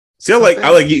See, I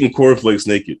like eating cornflakes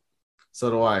naked. So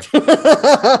do I.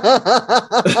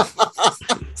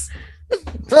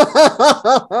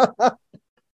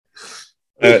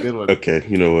 Good one. Okay,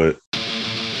 you know what?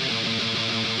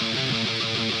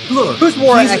 Look, who's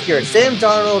more accurate, Sam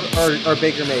Darnold or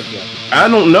Baker Mayfield? I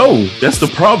don't know. That's the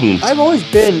problem. I've always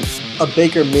been a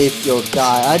Baker Mayfield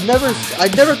guy. I never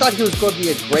thought he was going to be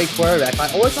a great quarterback.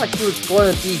 I always thought he was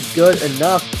going to be good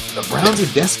enough. The Browns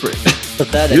are desperate.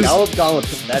 Pathetic. I would gone with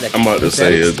pathetic. I'm about to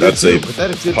say I'd say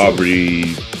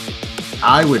poverty.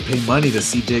 I would pay money to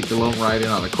see Jake Delhomme riding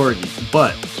on a corgi,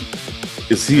 but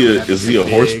is he a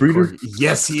horse breeder? Corgi.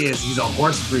 Yes, he is. He's a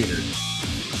horse breeder.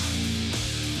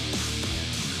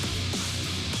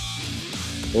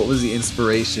 What was the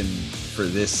inspiration for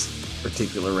this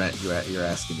particular rant you're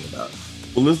asking me about?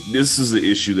 Well, this is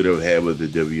the issue that I've had with the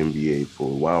WNBA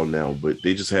for a while now, but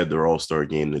they just had their All-Star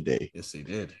game today. Yes, they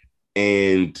did.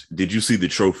 And did you see the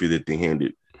trophy that they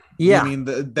handed? Yeah. I mean,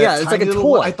 it's like a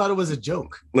toy. One, I thought it was a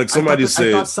joke. Like somebody said.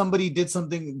 I thought somebody did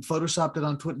something, photoshopped it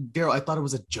on Twitter. Daryl, I thought it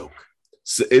was a joke.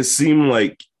 So it seemed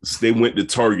like they went to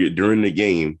Target during the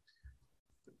game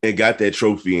and got that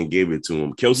trophy and gave it to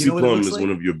him. Kelsey Plum is one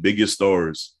of your biggest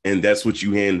stars, and that's what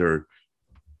you hand her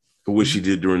for what she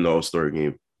did during the All-Star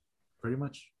game. Pretty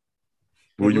much.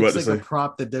 What were you about to say? A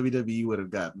prop that WWE would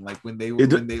have gotten, like when they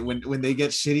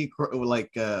get shitty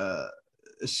like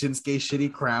Shinsuke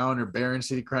shitty crown or Baron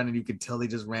shitty crown, and you could tell they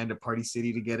just ran to Party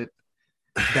City to get it.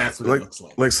 That's what it looks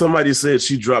like. Like somebody said,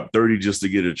 she dropped 30 just to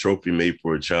get a trophy made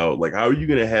for a child. Like, how are you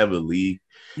gonna have a league?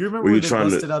 You remember when they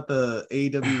busted out the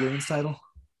AEW Women's title?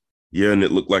 Yeah, and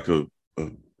it looked like a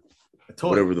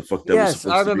whatever the fuck that was. Yes,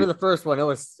 I remember the first one. It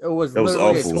was awful.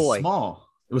 A toy. Small.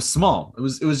 It was small. It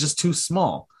was just too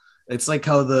small. It's like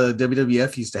how the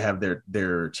WWF used to have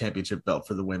their championship belt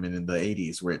for the women in the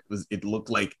 80s, where it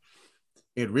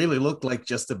really looked like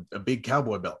just a big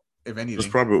cowboy belt, if anything.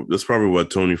 That's probably why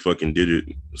Tony fucking did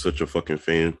it. Such a fucking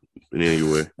fan. But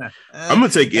anyway, I'm gonna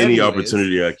take any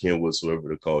opportunity I can whatsoever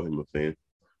to call him a fan.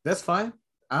 That's fine.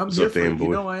 I'm here for it. You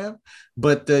know I am.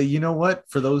 But you know what?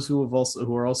 For those who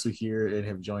are also here and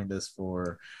have joined us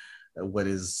for what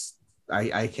is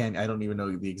I don't even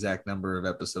know the exact number of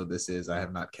episode this is. I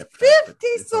have not kept 50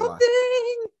 something.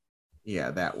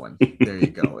 Yeah, that one. There you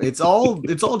go. It's all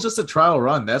just a trial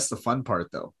run. That's the fun part,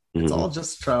 though. It's all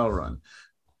just a trial run.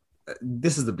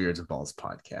 This is the Beards and Balls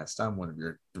podcast. I'm one of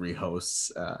your three hosts,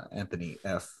 Anthony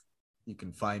F. You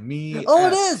can find me. Oh,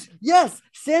 it is. Yes,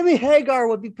 Sammy Hagar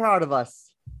would be proud of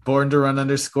us. Born to Run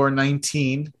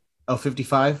 _19. Oh,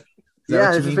 55.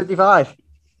 Yeah, it's 55.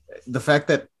 The fact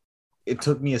that it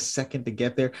took me a second to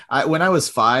get there. When I was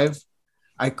 5,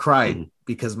 I cried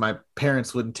because my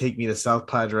parents wouldn't take me to South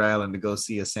Padre Island to go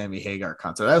see a Sammy Hagar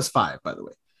concert. I was 5, by the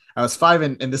way. I was 5,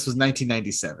 and this was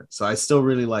 1997, so I still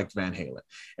really liked Van Halen.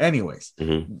 Anyways,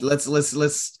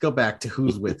 let's go back to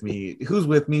who's with me. Who's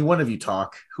with me? One of you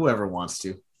talk. Whoever wants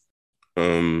to.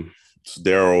 It's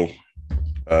Daryl.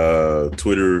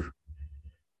 Twitter.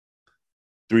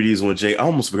 3Ds 1J. I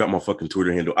almost forgot my fucking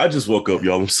Twitter handle. I just woke up,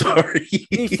 y'all. I'm sorry.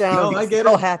 You sound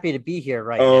so happy to be here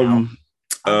right now.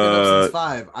 I've been up since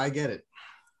 5. I get it.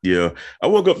 Yeah, I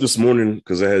woke up this morning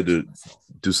because I had to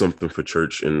do something for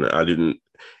church, and I didn't.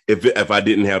 If I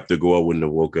didn't have to go, I wouldn't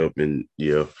have woke up. And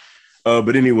yeah,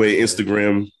 but anyway,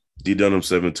 Instagram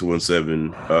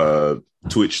ddunham7217,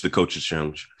 Twitch the Coaches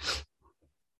Challenge.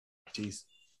 Jeez.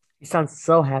 He sounds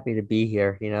so happy to be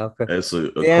here, you know. That's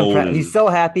he's so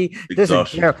happy. Listen,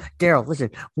 Daryl,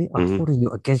 listen, we are holding you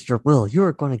against your will. You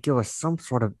are going to give us some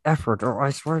sort of effort, or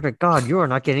I swear to God, you are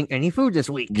not getting any food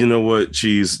this week. You know what,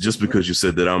 Cheese? Just because you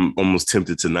said that, I'm almost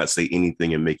tempted to not say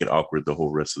anything and make it awkward the whole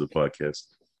rest of the podcast.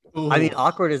 Ooh. I mean,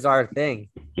 awkward is our thing.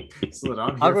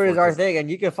 Awkward is our thing, and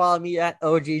you can follow me at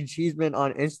OG Cheeseman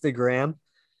on Instagram.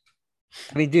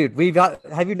 I mean, dude,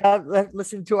 have you not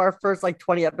listened to our first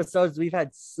 20 episodes? We've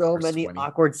had so many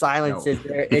awkward silences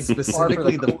there. It's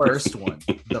specifically the first one.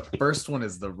 The first one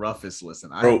is the roughest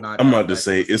listen. I'm about to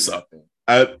say it's our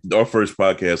first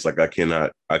podcast. I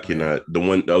cannot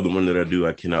the other one that I do,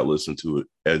 I cannot listen to it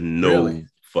in no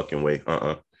fucking way.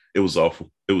 It was awful.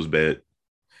 It was bad.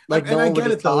 And I get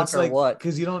it though. It's what?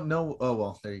 Because you don't know. Oh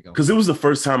well, there you go. Because it was the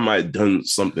first time I had done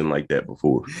something like that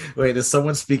before. Wait, is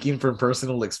someone speaking from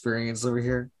personal experience over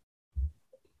here?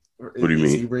 What do you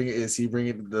mean? Is he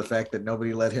bringing the fact that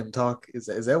nobody let him talk? Is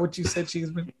that what you said,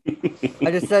 Cheeseman?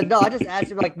 I just said no. I just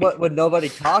asked him what would nobody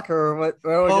talk or what?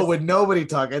 Would nobody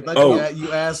talk? I thought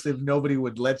you asked if nobody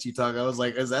would let you talk. I was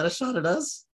like, is that a shot at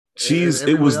us? Cheese.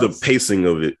 It was the pacing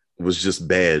of it was just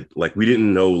bad. We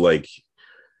didn't know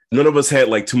none of us had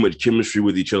too much chemistry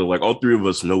with each other. All three of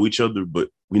us know each other, but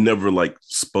we never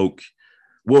spoke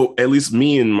Well, at least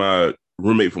me and my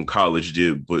roommate from college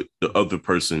did, but the other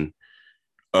person,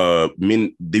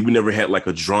 we never had like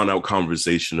a drawn out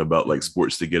conversation about like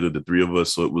sports together, the three of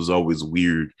us. So it was always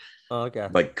weird,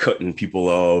 like cutting people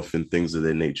off and things of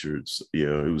that nature.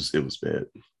 It was bad.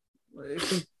 I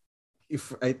think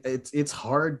it's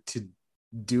hard to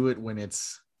do it when it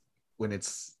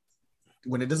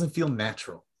doesn't feel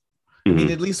natural. I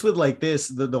mean, at least with like this,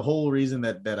 the whole reason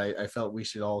that I felt we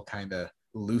should all kind of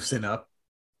loosen up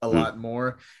a lot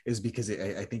more is because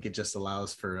I think it just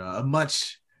allows for a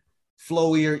much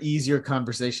flowier, easier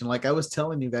conversation. Like I was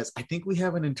telling you guys, I think we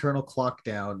have an internal clock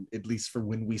down, at least for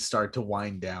when we start to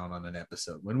wind down on an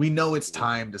episode, when we know it's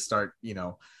time to start,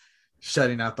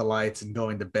 shutting out the lights and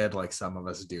going to bed like some of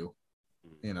us do,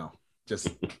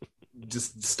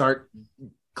 just start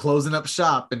closing up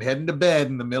shop and heading to bed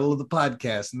in the middle of the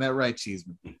podcast. Isn't that right,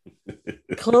 Cheeseman?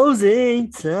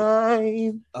 Closing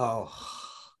time. Oh,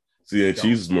 so yeah,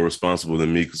 Cheese is more responsible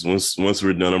than me because once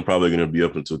we're done, I'm probably going to be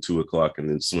up until 2:00 and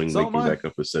then swing waking back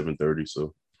up at 7:30.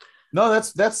 So no,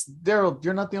 that's Daryl.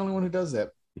 You're not the only one who does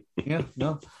that. Yeah,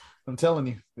 no, I'm telling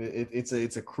you, it's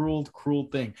a cruel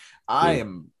thing.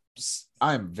 I'm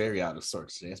very out of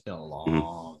sorts today. It's been a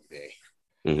long day.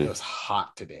 It was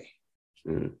hot today.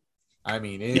 I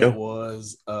mean, it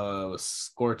was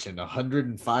scorching,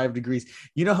 105 degrees.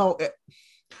 You know how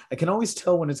I can always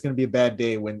tell when it's going to be a bad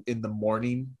day when in the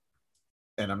morning,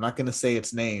 and I'm not going to say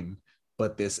its name,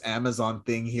 but this Amazon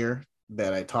thing here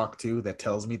that I talk to that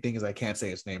tells me things, I can't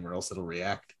say its name or else it'll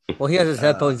react. Well, he has his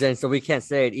headphones in, so we can't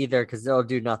say it either because they'll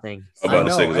do nothing. I'm about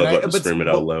to say, because I'm about to scream it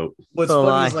out loud. What's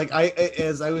funny is, like,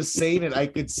 as I was saying it, I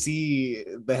could see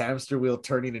the hamster wheel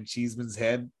turning in Cheeseman's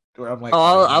head. Where I'm like,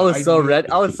 I was so ready.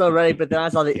 I was so ready, but then I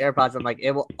saw the AirPods. I'm like,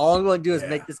 all I'm going to do is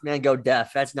make this man go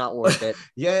deaf. That's not worth it.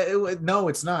 No,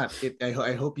 it's not.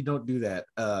 I hope you don't do that.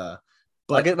 But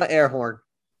I'll get my air horn.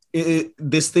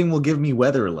 This thing will give me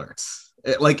weather alerts.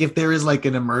 Like if there is like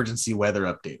an emergency weather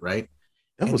update, right?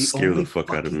 That would scare the fuck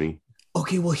out of me.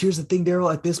 Okay, well, here's the thing,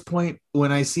 Daryl. At this point,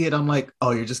 when I see it, I'm like,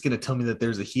 oh, you're just going to tell me that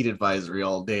there's a heat advisory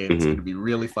all day and it's going to be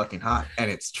really fucking hot. And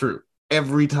it's true.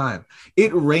 Every time.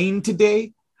 It rained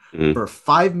today for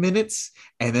 5 minutes,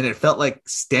 and then it felt like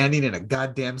standing in a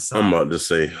goddamn sun. I'm about to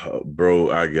say,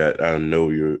 bro, I know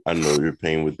your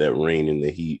pain with that rain and the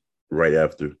heat right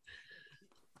after.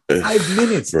 5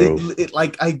 minutes. It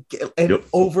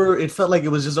felt like it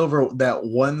was just over that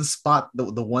one spot,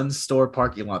 the one store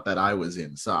parking lot that I was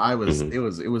in. So it was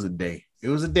a day. It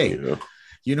was a day. Yeah.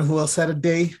 You know who else had a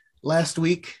day last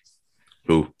week?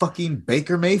 Who? Fucking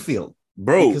Baker Mayfield.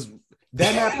 Bro. Because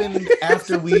that happened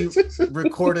after we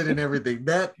recorded and everything.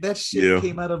 That shit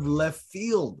came out of left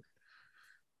field.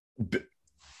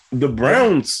 The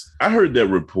Browns, I heard that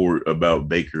report about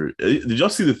Baker. Did y'all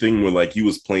see the thing where like he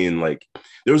was playing, like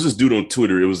there was this dude on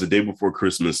Twitter, it was the day before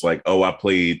Christmas, like, oh, I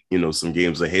played, some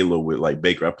games of Halo with like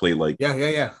Baker. I played like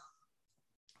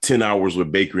 10 hours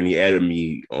with Baker and he added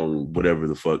me on whatever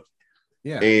the fuck.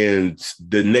 Yeah. And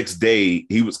the next day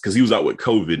he was out with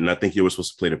COVID and I think he was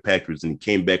supposed to play the Packers and he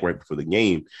came back right before the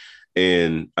game.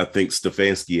 And I think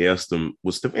Stefanski asked him,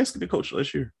 was Stefanski the coach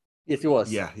last year? Yes, he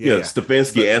was. Yeah.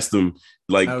 Stefanski asked him,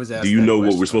 like, do you know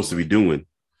what we're supposed to be doing?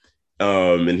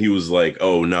 And he was like,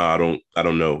 oh, no, I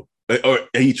don't know. Or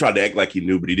he tried to act like he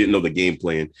knew, but he didn't know the game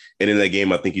plan. And in that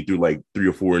game, I think he threw like 3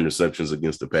 or 4 interceptions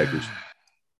against the Packers.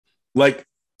 Like,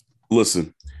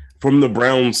 listen, from the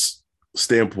Browns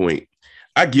standpoint,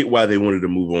 I get why they wanted to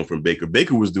move on from Baker.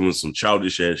 Baker was doing some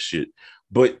childish ass shit.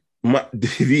 But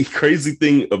the crazy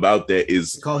thing about that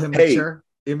is, call him mature.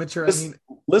 Immature.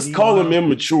 Let's call him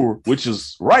immature, which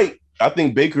is right. I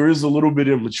think Baker is a little bit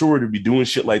immature to be doing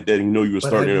shit like that. And you were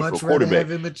starting in for a quarterback.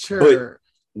 But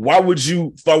why would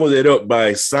you follow that up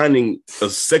by signing a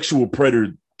sexual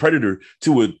predator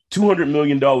to a $200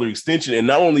 million extension? And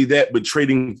not only that, but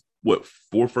trading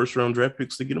 4 first-round draft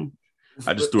picks to get him?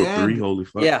 I just threw a 3. Holy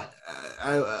fuck! Yeah.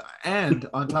 And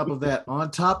on top of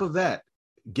that,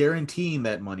 guaranteeing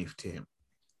that money to him.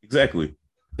 Exactly.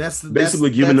 That's basically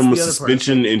giving them a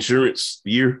suspension insurance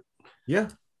year. Yeah.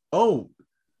 Oh,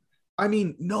 I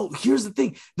mean, no, here's the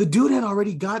thing. The dude had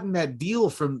already gotten that deal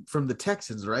from the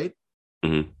Texans, right?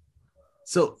 Mm-hmm.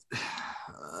 So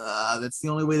that's the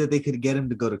only way that they could get him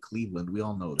to go to Cleveland. We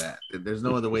all know that. There's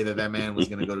no other way that man was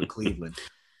going to go to Cleveland.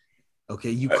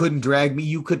 Okay, you couldn't drag me.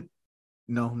 You could.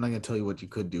 No, I'm not going to tell you what you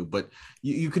could do, but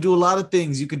you could do a lot of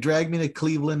things. You could drag me to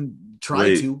Cleveland.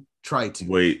 Try to.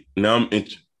 Wait, now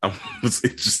I was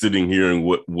interested in hearing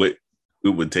what it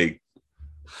would take.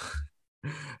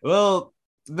 Well,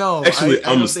 no, actually,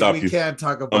 I'm gonna stop you. We can't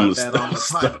talk about that on the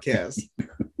podcast.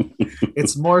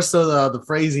 It's more so the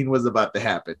phrasing was about to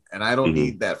happen, and I don't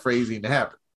need that phrasing to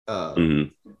happen.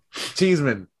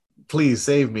 Cheeseman, please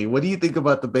save me. What do you think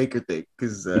about the Baker thing?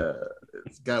 Because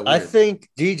it's got weird. I think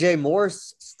DJ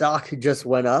Moore's stock just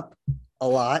went up a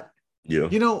lot. Yeah.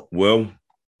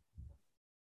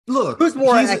 Look, who's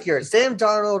more accurate, Sam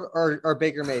Darnold or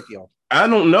Baker Mayfield? I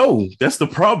don't know. That's the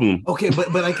problem. Okay,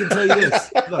 but I can tell you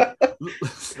this. Look, at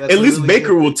least really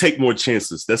Baker will take more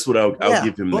chances. That's what I'll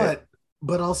give him.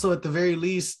 But also at the very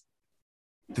least,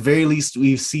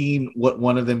 we've seen what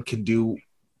one of them can do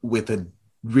with a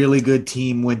really good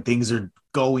team when things are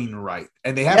going right,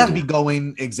 and they have to be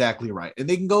going exactly right, and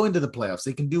they can go into the playoffs.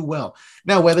 They can do well.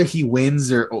 Now, whether he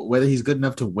wins or whether he's good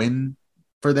enough to win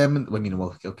for them, I mean,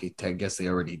 well, okay, I guess they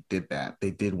already did that.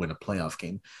 They did win a playoff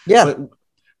game. Yeah.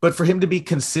 But for him to be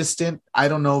consistent, I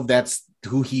don't know if that's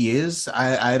who he is.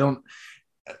 I don't.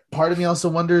 Part of me also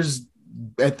wonders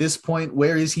at this point,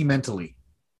 where is he mentally?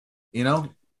 I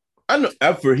know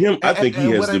for him, I think he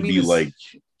has to be like.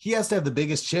 He has to have the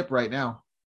biggest chip right now.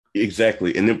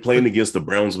 Exactly, and then playing against the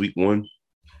Browns week 1.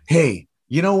 Hey,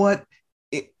 you know what?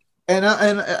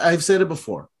 I've said it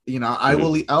before.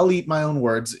 I'll eat my own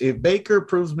words. If Baker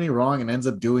proves me wrong and ends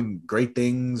up doing great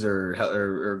things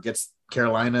or gets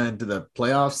Carolina into the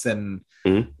playoffs, then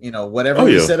whatever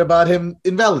we said about him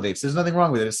invalidates. There's nothing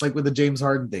wrong with it. It's like with the James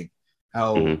Harden thing,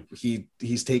 how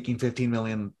he's taking $15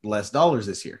 million less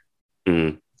this year.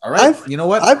 All right, you know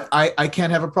what? I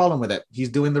can't have a problem with that. He's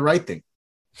doing the right thing.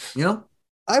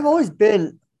 I've always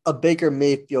been a Baker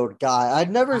Mayfield guy. I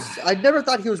never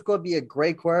thought he was going to be a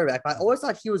great quarterback. I always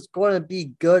thought he was going to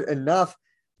be good enough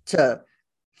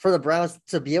for the Browns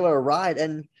to be able to ride.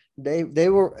 And they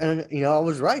were, and I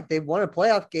was right. They won a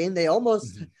playoff game. They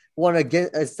almost won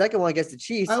a second one against the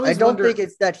Chiefs. I don't think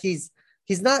it's that he's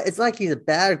not. It's like he's a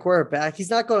bad quarterback. He's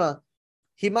not gonna.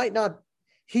 He might not.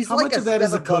 He's how like much of that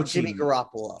is a coaching Jimmy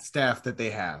Garoppolo staff that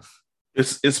they have.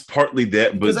 It's partly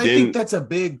that, but I think that's a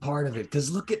big part of it.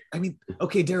 Because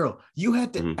okay, Daryl, you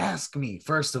had to ask me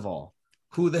first of all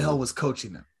who the hell was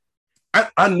coaching them.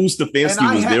 I knew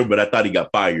Stefanski was there, but I thought he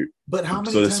got fired. But how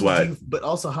many times? But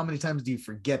also, how many times do you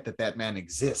forget that man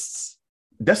exists?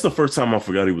 That's the first time I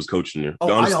forgot he was coaching there. Oh,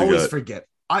 I always forget.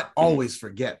 I always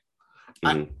forget.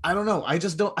 I don't know. I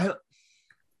just don't.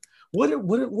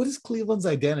 What is Cleveland's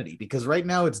identity? Because right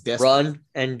now it's desperate. Run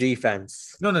and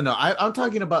defense. No. I'm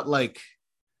talking about like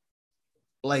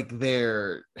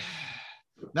their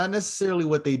not necessarily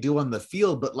what they do on the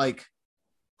field, but like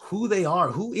who they are.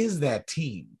 Who is that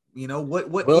team? What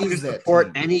is that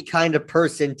support team? Any kind of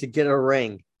person to get a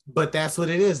ring. But that's what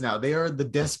it is now. They are the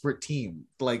desperate team.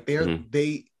 Like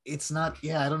it's not.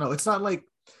 Yeah, I don't know. It's not like.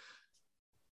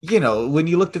 When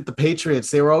you looked at the Patriots,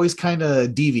 they were always kind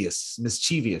of devious,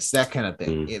 mischievous, that kind of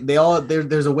thing.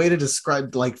 There's a way to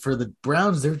describe, like for the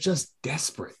Browns, they're just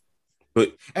desperate.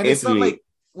 But it's not like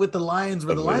with the Lions,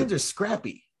 where the Lions are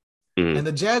scrappy and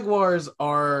the Jaguars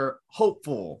are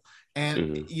hopeful.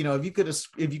 And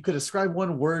if you could ascribe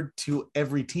one word to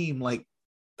every team, like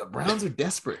the Browns are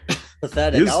desperate.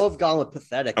 Pathetic. I would have gone with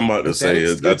pathetic. I'm about to say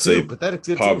I'd say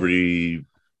pathetic. Poverty.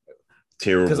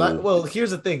 Terrible.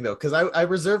 Here's the thing though, because I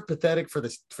reserve pathetic for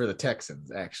the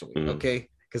Texans actually. Okay,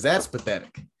 because that's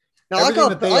pathetic. No, I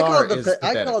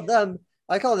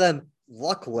call them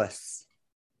luckless.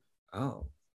 Oh,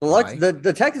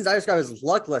 the Texans I describe as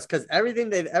luckless because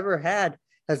everything they've ever had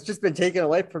has just been taken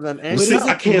away from them. And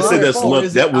I can't say that's luck.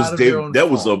 That was Dave.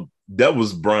 That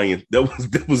was Brian.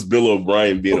 That was Bill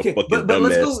O'Brien being a fucking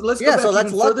dumbass. Let's go back so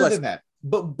that's further than that.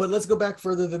 But let's go back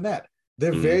further than that.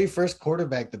 Their very first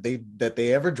quarterback that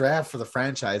they ever draft for the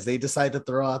franchise, they decide to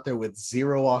throw out there with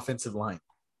zero offensive line.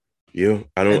 Yeah,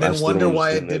 I don't. And then wonder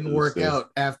why it didn't work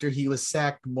out after he was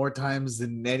sacked more times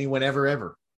than anyone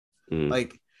ever.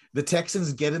 Like the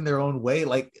Texans get in their own way.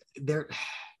 Like they're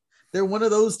one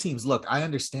of those teams. Look, I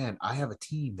understand. I have a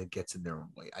team that gets in their own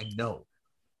way. I know.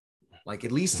 Like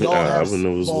at least y'all have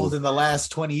balls in the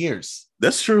last 20 years.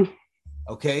 That's true.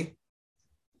 Okay.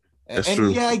 That's true.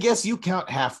 Yeah, I guess you count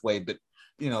halfway, but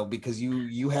because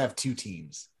you have two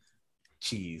teams.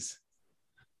 Cheese.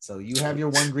 So you have your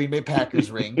one Green Bay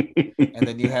Packers ring, and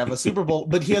then you have a Super Bowl,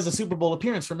 but he has a Super Bowl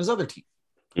appearance from his other team.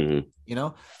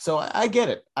 So I get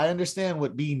it. I understand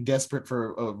what being desperate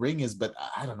for a ring is, but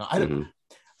I don't know.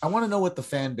 I want to know what the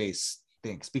fan base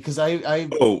thinks because a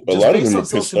lot of them on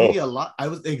social media. I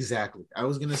was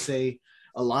going to say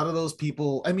a lot of those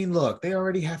people. I mean, look, they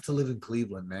already have to live in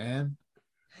Cleveland, man.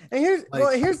 And here's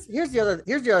the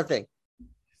other thing.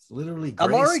 It's literally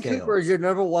Amari Cooper is your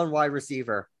number one wide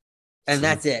receiver, and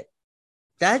that's it.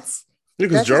 That's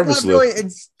Jarvis not really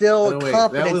instill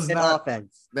confidence in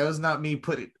offense. That was not me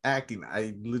acting.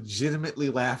 I legitimately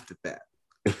laughed at that.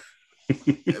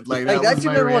 That's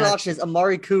your number one option is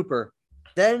Amari Cooper.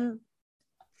 then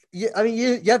you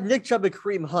have Nick Chubb and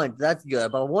Kareem Hunt. That's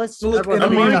good. But once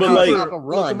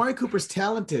Amari Cooper's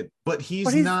talented, but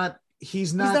he's not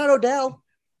Odell.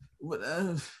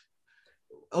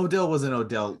 Odell wasn't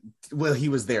Odell. Well, he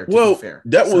was there. To be fair,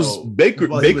 that was Baker.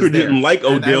 Baker didn't like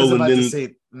Odell, and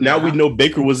then now we know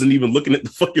Baker wasn't even looking at the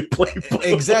fucking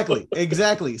playbook.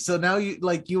 Exactly. So now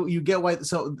you get why.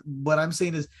 So what I'm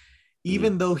saying is,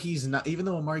 even though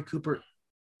Amari Cooper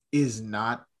is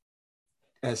not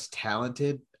as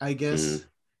talented, I guess,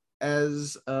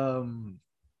 as OBJ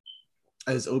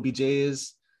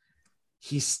is,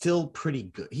 he's still pretty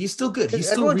good. He's still good. He's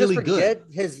still really good.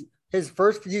 His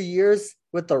first few years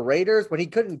with the Raiders when he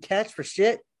couldn't catch for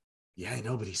shit. Yeah, I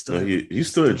know, but he still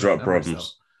had drop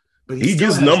problems. But he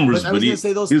gets numbers, but he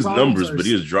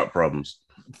has drop problems.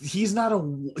 He's not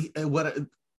the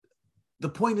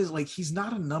point is, like, he's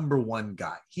not a number one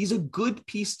guy. He's a good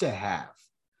piece to have,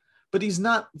 but he's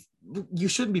not. You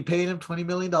shouldn't be paying him $20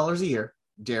 million a year,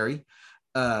 Jerry.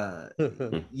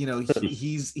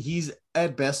 He's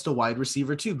at best a wide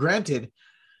receiver too. Granted,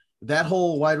 that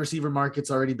whole wide receiver market's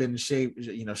already been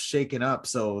shaken up.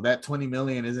 So that 20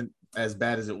 million isn't as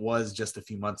bad as it was just a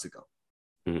few months ago.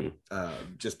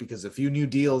 Just because a few new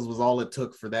deals was all it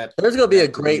took for that. There's going to be a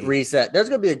great reset. There's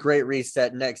going to be a great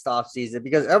reset next offseason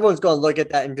because everyone's going to look at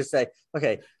that and just say,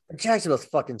 okay, Jacksonville's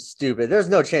fucking stupid. There's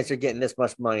no chance you're getting this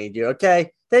much money, dude.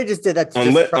 Okay. They just did that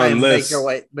to try and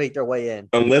make their way in.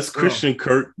 Unless Christian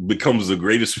Kirk becomes the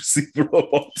greatest receiver of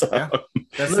all time. Yeah.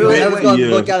 Everyone's going to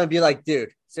look at him and be like,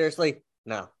 dude, seriously?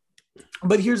 No.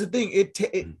 But here's the thing. It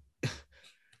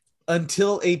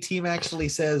until a team actually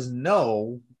says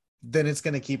no, then it's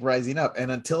going to keep rising up. And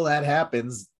until that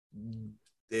happens,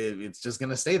 it's just going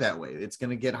to stay that way. It's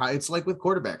going to get high. It's like with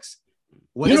quarterbacks.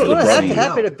 It's going to have to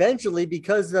happen eventually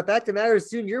because the fact of the matter is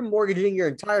soon you're mortgaging your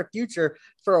entire future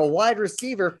for a wide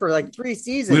receiver for like 3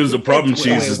 seasons. Here's the problem,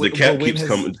 Cheese, is the cap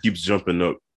keeps jumping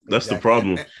up. That's the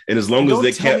problem. And as long as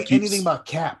that cap keeps... anything about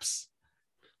caps.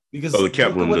 Because the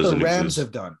cap room what doesn't the Rams exist.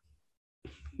 have done.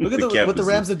 Look at what the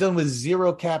Rams have done with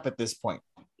zero cap at this point.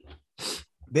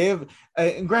 They have,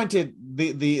 and granted,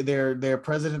 their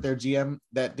president, their GM,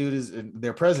 that dude is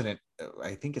their president.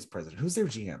 I think it's president. Who's their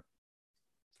GM?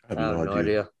 I have no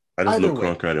idea. I just know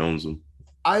Cronkite owns them.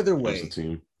 Either way,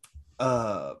 team.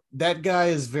 That guy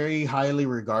is very highly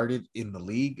regarded in the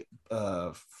league.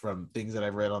 From things that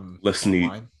I've read on Les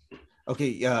Snead.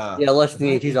 Okay, Les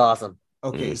Snead. He's awesome.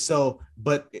 Okay,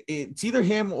 but it's either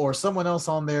him or someone else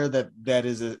on there that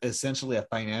is essentially a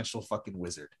financial fucking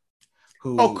wizard.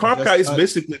 Cronkite is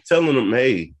basically telling them,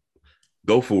 "Hey,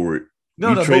 go for it."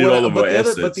 But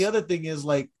the other thing is,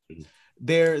 like,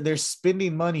 they're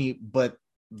spending money, but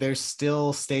they're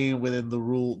still staying within the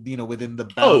rule, within the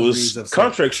boundaries of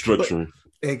contract structure.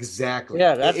 Exactly.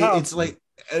 Yeah, that's how it's like.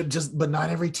 But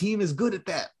not every team is good at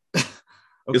that. Okay?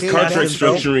 It's contract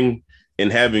structuring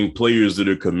and having players that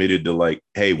are committed to, like,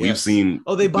 hey, we've seen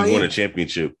they won a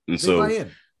championship, and they buy in.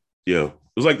 Yeah, it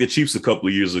was like the Chiefs a couple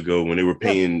of years ago when they were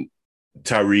paying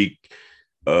Tyreek,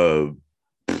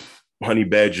 Honey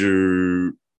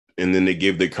Badger, and then they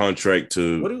gave their contract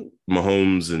to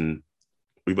Mahomes. And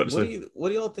what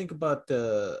do y'all think about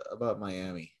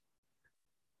Miami?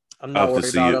 I'm not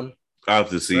worried about them. I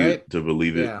have to see it to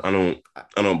believe it. I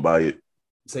don't buy it.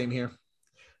 Same here.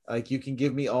 Like, you can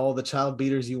give me all the child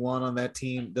beaters you want on that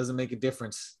team. Doesn't make a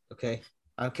difference. Okay.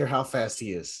 I don't care how fast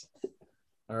he is.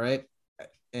 All right.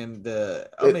 And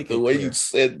I'll make it the way clear. You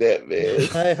said that, man.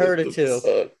 I heard it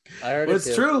too.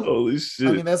 It's true. Holy shit.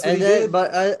 I mean, that's what he did.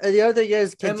 But the other thing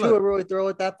is, can Tua really throw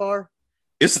it that far?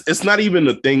 It's not even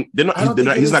a thing. He's not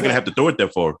going to have to throw it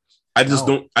that far. I just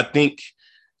don't. I think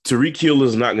Tyreek Hill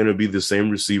is not going to be the same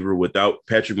receiver without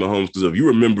Patrick Mahomes. Because if you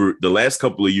remember the last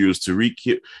couple of years,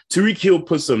 Tyreek Hill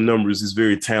put some numbers. He's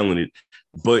very talented,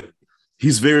 but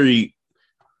he's a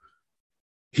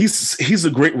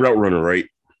great route runner, right?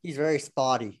 He's very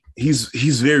spotty.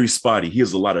 He's very spotty. He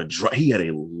has a lot of he had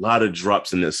a lot of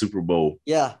drops in that Super Bowl.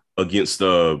 Yeah. Against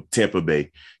Tampa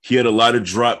Bay. He had a lot of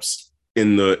drops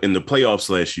in the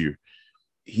playoffs last year.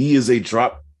 He is a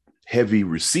drop heavy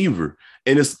receiver.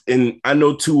 And I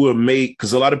know Tua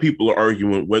because a lot of people are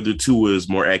arguing whether Tua is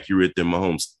more accurate than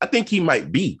Mahomes. I think he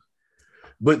might be.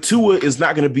 But Tua is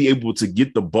not going to be able to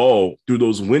get the ball through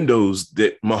those windows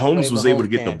that Mahomes was able to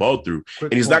get the ball through.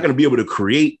 And he's not going to be able to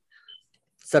create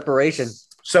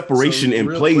separation in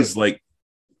plays like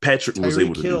Patrick was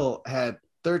able to do. Hill had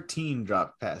 13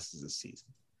 drop passes this season.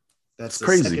 That's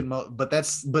crazy. Second but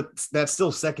that's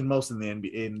still second most in the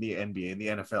NBA, in the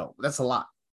NFL. That's a lot.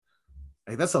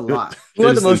 Like, that's a lot. Who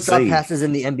are the most drop passes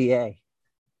in the NBA?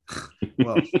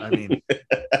 Well, I mean,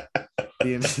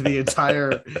 the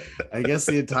entire, I guess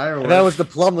the entire. That was the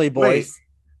Plumlee boys.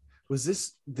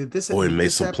 Did this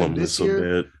Mason happen Plumlee this so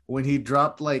year bad when he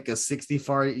dropped like a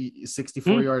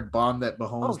 64-yard bomb that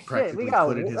Mahomes practically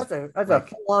put in his. That's a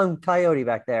full-on coyote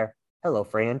back there. Hello,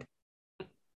 friend.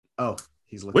 Oh,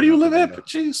 he's looking. Where do you live at?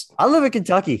 Jeez. I live in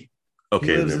Kentucky. Okay,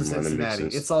 he lives in Cincinnati.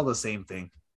 It's all the same thing.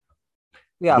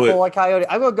 Yeah, full-on coyote.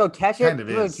 I'm gonna go catch it. Kind of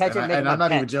is. And I'm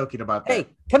not even joking about that. Hey,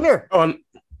 come here.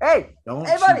 Hey,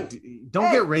 buddy.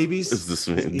 Don't get rabies. It's this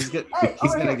man. He's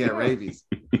gonna get rabies.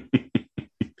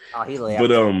 Oh, he laughed.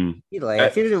 But he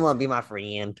laughed. He didn't want to be my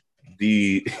friend.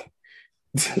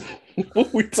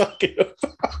 What we talking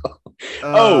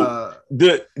about?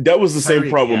 That was the same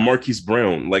problem with Marquise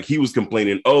Brown. Like he was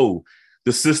complaining,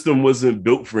 the system wasn't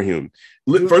built for him.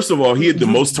 First of all, he had the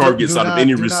most targets out of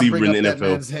any receiver in the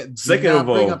NFL. Second of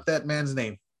all, bring up that man's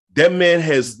name. That man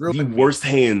has the worst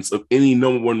hands of any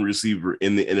number one receiver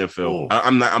in the NFL.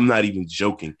 I'm not even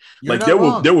joking. There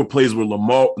were plays where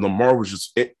Lamar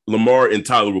and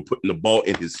Tyler were putting the ball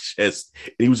in his chest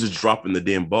and he was just dropping the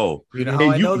damn ball. You know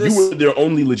how I know this? You were their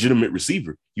only legitimate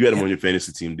receiver. You had him on your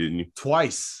fantasy team, didn't you?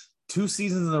 Twice, 2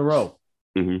 seasons in a row.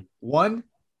 Mm-hmm. One,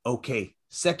 okay.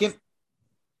 Second,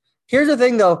 here's the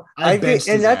thing though.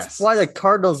 That's why the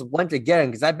Cardinals went to get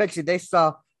him, because I bet you they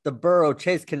saw the Burrow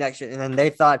Chase connection, and then they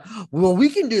thought, well, we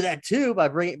can do that too by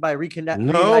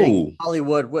reconnecting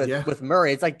Hollywood with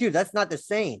Murray. It's like, dude, that's not the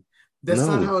same. That's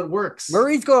not how it works.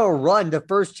 Murray's going to run the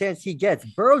first chance he gets.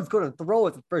 Burrow's going to throw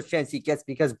it the first chance he gets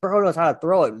because Burrow knows how to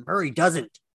throw it. Murray doesn't.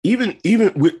 Even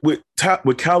with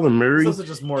Kyler Murray,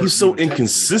 he's so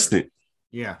inconsistent.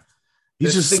 Yeah.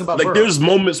 He's just like, there's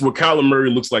moments where Kyler Murray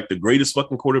looks like the greatest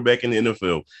fucking quarterback in the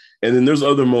NFL. And then there's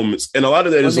other moments. And a lot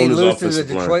of that is on his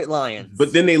offensive line. Detroit Lions.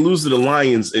 But then they lose to the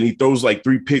Lions and he throws like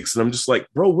 3 picks. And I'm just like,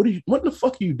 bro, what the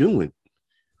fuck are you doing?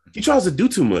 He tries to do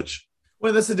too much.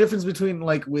 Well, that's the difference between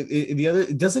like with the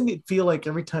other. Doesn't it feel like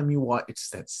every time you watch, it's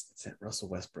that Russell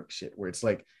Westbrook shit where it's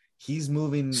like he's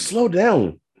moving. Slow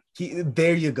down.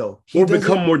 There you go. Or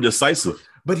become more decisive.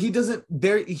 But he doesn't.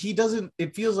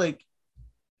 It feels like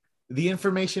the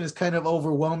information is kind of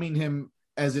overwhelming him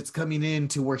as it's coming in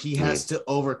to where he has to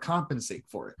overcompensate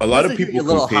for it. A lot of people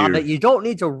little hobbit. You don't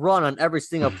need to run on every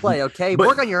single play, okay?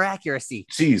 Work on your accuracy.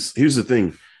 Geez, here's the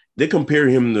thing. They compare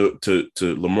him to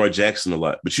Lamar Jackson a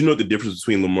lot. But you know what the difference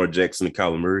between Lamar Jackson and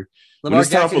Kyler Murray? When it's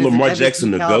time for Lamar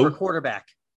Jackson to go, quarterback.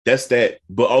 That's that.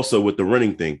 But also with the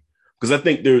running thing. Because I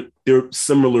think they're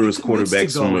similar as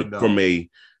quarterbacks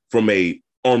from a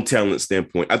arm talent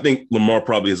standpoint. I think Lamar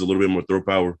probably has a little bit more throw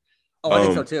power. Oh, I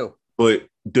think so too. But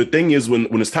the thing is,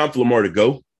 when it's time for Lamar to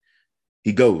go,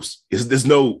 he goes. There's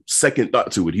no second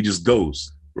thought to it. He just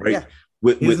goes, right? Yeah.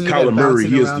 With Kyler Murray,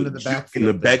 he has in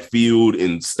the backfield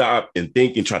and stop and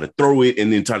think and try to throw it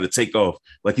and then try to take off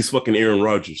like he's fucking Aaron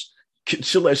Rodgers.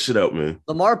 Chill that shit out, man.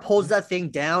 Lamar pulls that thing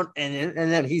down and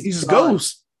then he just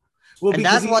goes. Well, and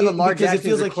that's why Lamar Jackson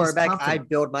is a quarterback I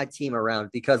build my team around,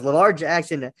 because Lamar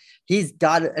Jackson, he's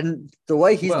got it. And the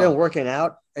way he's been working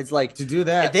out, it's like to do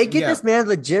that. If they get this man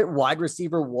legit wide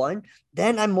receiver 1,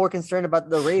 then I'm more concerned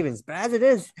about the Ravens. But as it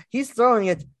is, he's throwing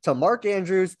it to Mark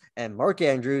Andrews and Mark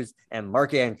Andrews and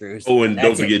Mark Andrews. Oh, and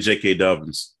don't forget J.K.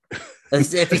 Dobbins.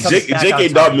 J.K.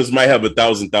 Dobbins might have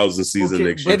 1,000 season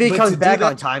next year. If he comes back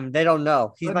on time, they don't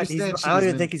know. I don't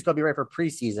even think he's going to be ready for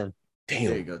preseason. Damn.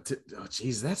 There you go. Oh,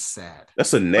 geez, that's sad.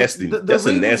 That's a nasty. That's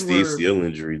a nasty ACL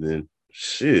injury. Then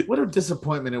shit. What a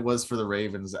disappointment it was for the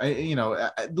Ravens.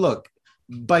 Look,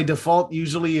 by default,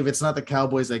 usually if it's not the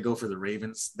Cowboys, I go for the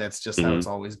Ravens. That's just how it's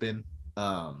always been.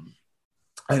 And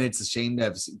it's a shame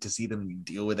to see them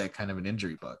deal with that kind of an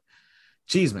injury. But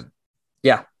Cheeseman,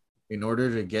 yeah. In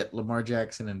order to get Lamar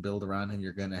Jackson and build around him,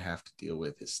 you're going to have to deal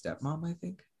with his stepmom, I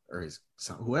think, or his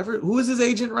son, whoever. Who is his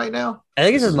agent right now? I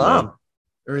think it's his mom.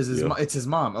 Or is his it's his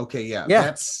mom? Okay,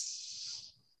 yeah.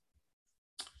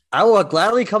 I will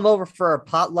gladly come over for a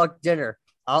potluck dinner.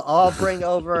 I'll bring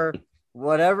over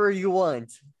whatever you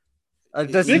want.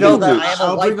 Just know that I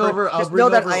am a white person. Just know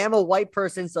that I am a white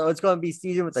person, so it's going to be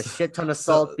seasoned with a shit ton of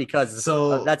salt because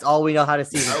that's all we know how to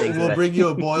season things. We'll bring you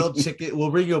a boiled chicken.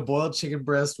 We'll bring you a boiled chicken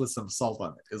breast with some salt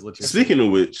on it. Is what you're Speaking saying.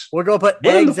 Of which, we're going to put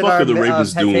eggs in our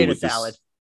potato salad.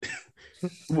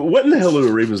 What in the hell are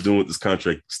the Ravens doing with this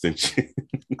contract extension?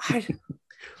 I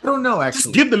don't know. Actually,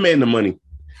 just give the man the money.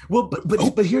 Well,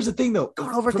 but here's the thing, though.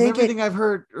 Don't overthink from everything I've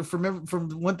heard, or from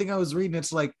one thing I was reading,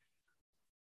 it's like,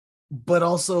 but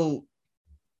also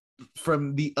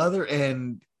from the other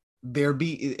end,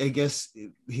 I guess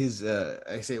his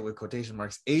I say it with quotation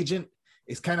marks, agent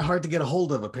is kind of hard to get a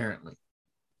hold of, apparently.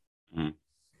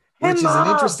 which is an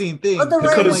interesting thing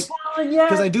because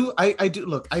I do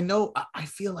look. I know. I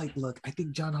feel like I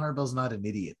think John Harbaugh's not an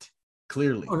idiot.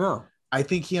 Clearly, oh no. I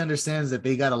think he understands that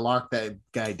they got to lock that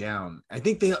guy down. I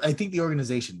think the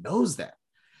organization knows that.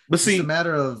 But see, it's a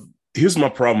matter of. Here's my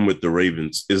problem with the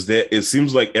Ravens is that it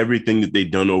seems like everything that they've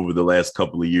done over the last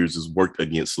couple of years has worked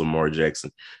against Lamar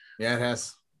Jackson. Yeah, it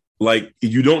has. Like,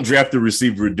 you don't draft a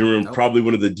receiver during probably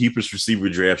one of the deepest receiver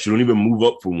drafts. You don't even move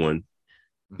up for one.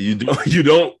 You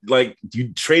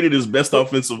traded his best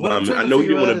offensive lineman. I know you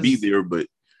didn't want to be there, but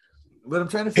what I'm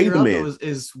trying to figure out though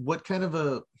is what kind of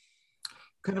a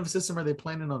system are they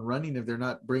planning on running if they're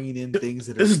not bringing in things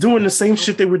that this is doing the same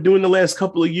shit they were doing the last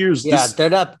couple of years. Yeah, they're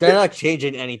not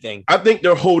changing anything. I think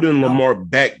they're holding Lamar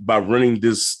back by running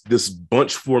this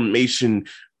bunch formation,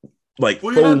 like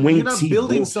you're not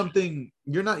building something.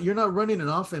 You're not running an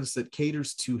offense that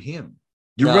caters to him.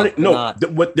 What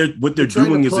they're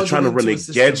doing is they're trying to run a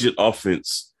gadget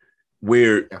offense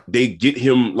where they get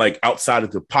him like outside of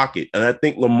the pocket, and I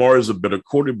think Lamar is a better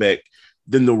quarterback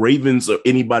than the Ravens or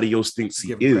anybody else thinks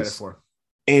he is.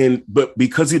 But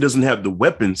because he doesn't have the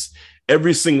weapons,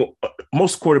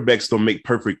 most quarterbacks don't make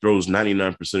perfect throws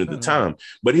 99% of the time.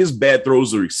 But his bad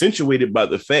throws are accentuated by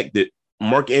the fact that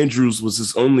Mark Andrews was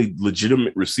his only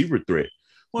legitimate receiver threat.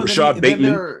 Well, Rashad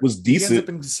Bateman was decent. He ends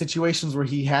up in situations where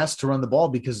he has to run the ball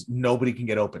because nobody can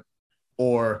get open,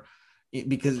 or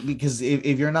because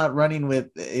if you're not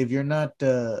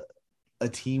a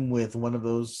team with one of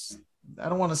those. I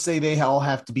don't want to say they all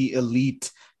have to be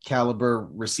elite caliber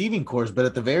receiving corps, but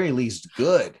at the very least,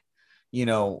 good.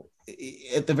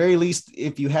 At the very least,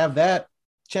 if you have that,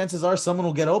 chances are someone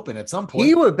will get open at some point.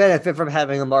 He would benefit from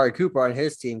having Amari Cooper on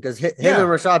his team because him and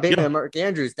Rashad Bateman and Mark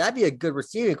Andrews, that'd be a good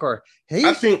receiving corps. He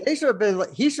should have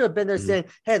been there saying,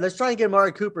 "Hey, let's try and get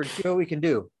Amari Cooper and see what we can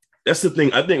do." That's the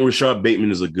thing. I think Rashad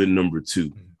Bateman is a good number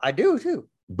 2. I do too.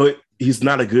 But he's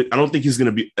not I don't think he's going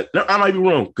to be. I might be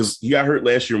wrong because he got hurt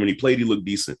last year. When he played, he looked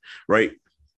decent, right?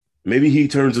 Maybe he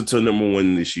turns into number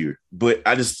 1 this year. But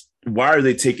why are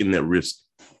they taking that risk?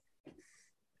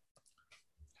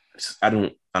 I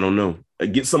don't know.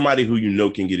 Get somebody who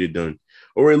can get it done,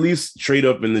 or at least trade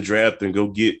up in the draft and go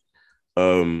get.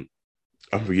 I'm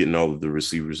forgetting all of the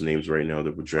receivers' names right now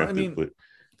that were drafted, but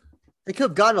they could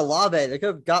have gotten Olave. They could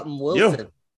have gotten Wilson. Yeah.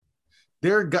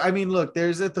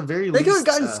 There's at the very least. They could have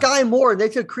gotten Sky Moore. They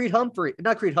took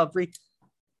not Creed Humphrey,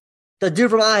 the dude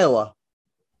from Iowa.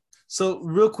 So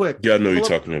real quick, I know you're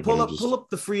talking about. Pull up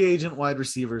the free agent wide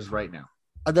receivers right now.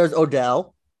 There's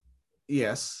Odell.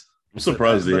 Yes, I'm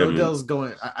surprised they haven't. Odell's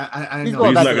going. I know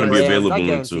he's not going to be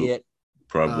available until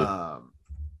probably.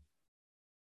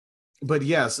 But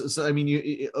yes, so I mean,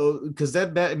 because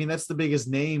that's the biggest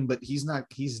name, but he's not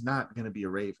going to be a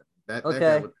Raven.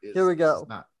 Here we go.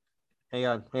 Hang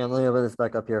on. Let me open this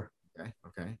back up here.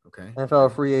 Okay.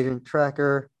 NFL free agent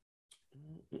tracker.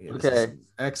 Okay.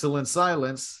 Excellent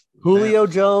silence. Julio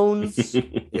Jones.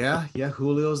 yeah.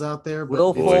 Julio's out there.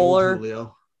 Will Fuller.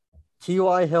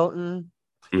 T.Y. Hilton.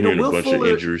 I'm hearing a bunch of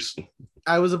injuries.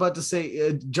 I was about to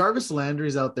say Jarvis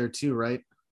Landry's out there too, right?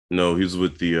 No, he's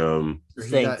with the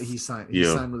Saints. He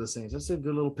signed with the Saints. That's a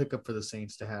good little pickup for the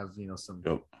Saints to have, some.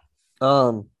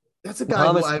 Yep. That's a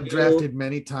guy who I've drafted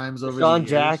many times over Sean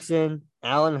Jackson,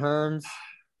 Allen Hurns,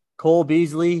 Cole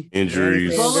Beasley.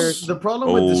 Injuries. The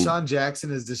problem with Deshaun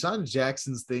Jackson is Deshaun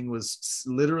Jackson's thing was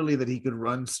literally that he could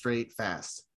run straight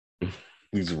fast.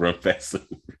 He's run fast.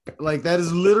 Like that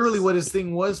is literally what his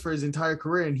thing was for his entire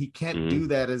career, and he can't do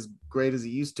that as great as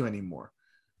he used to anymore.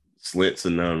 Slits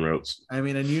and non routes. I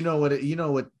mean, and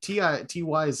what Ty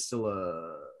is still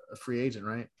a free agent,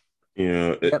 right?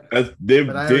 Yeah, but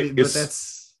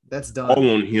that's done. All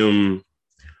on him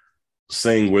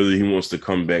saying whether he wants to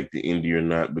come back to Indy or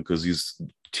not because he's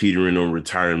teetering on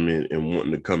retirement and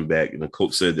wanting to come back. And the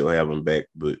coach said they'll have him back,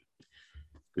 but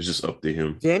it's just up to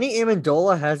him. Danny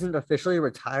Amendola hasn't officially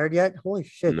retired yet. Holy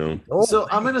shit! No. So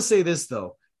I'm gonna say this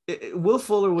though. Will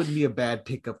Fuller wouldn't be a bad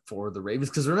pickup for the Ravens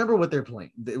because remember what they're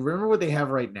playing. Remember what they have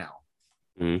right now.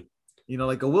 Mm-hmm.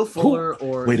 Like a Will Fuller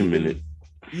or wait a minute.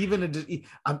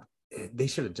 They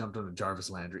should have jumped on a Jarvis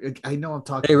Landry. I know I'm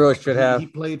talking. They really should have. He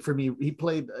played for me. He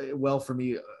played well for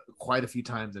me quite a few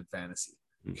times in fantasy.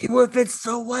 He would fit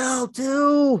so well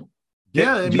too.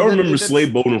 Yeah, I remember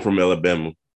Slade Bolden from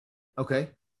Alabama. Okay.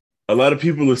 A lot of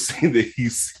people are saying that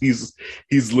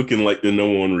he's looking like the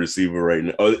number 1 receiver right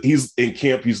now. He's in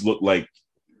camp. He's looked like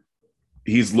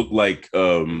they're like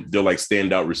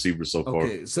standout receivers so far.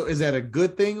 Okay, so is that a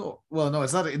good thing? Well, no,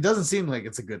 it's not. It doesn't seem like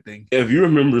it's a good thing. If you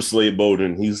remember Slade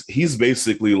Bolden, he's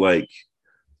basically like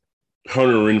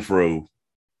Hunter Renfrow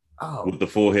with the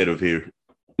full head of hair.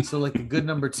 So like a good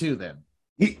number 2 then.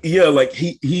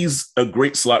 He's a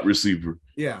great slot receiver.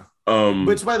 Yeah.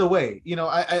 Which, by the way,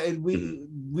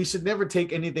 we should never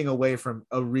take anything away from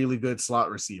a really good slot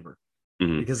receiver,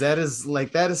 because that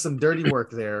is some dirty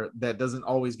work there that doesn't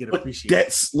always get appreciated.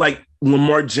 That's like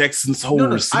Lamar Jackson's whole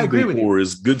receiving core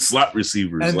is good slot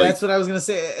receivers, and that's what I was gonna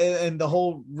say. And the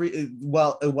whole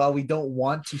while we don't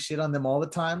want to shit on them all the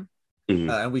time,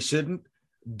 and we shouldn't,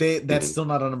 that's still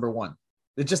not a number one.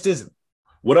 It just isn't.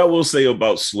 What I will say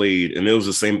about Slade, and it was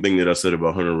the same thing that I said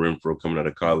about Hunter Renfrow coming out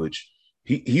of college.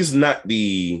 He's not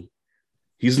going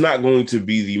to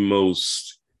be the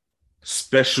most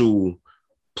special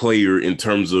player in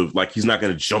terms of he's not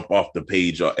going to jump off the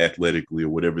page athletically or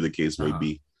whatever the case may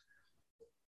be.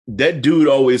 That dude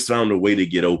always found a way to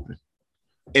get open.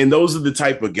 And those are the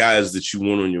type of guys that you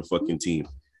want on your fucking team.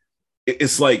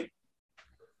 It's like,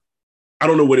 I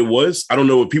don't know what it was. I don't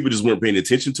know if people just weren't paying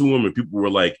attention to him, or people were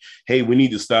like, hey, we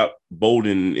need to stop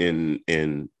Bolden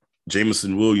and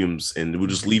Jameson Williams, and we'll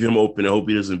just leave him open and hope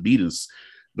he doesn't beat us.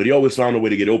 But he always found a way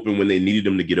to get open when they needed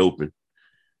him to get open.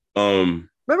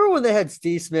 Remember when they had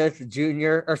Steve Smith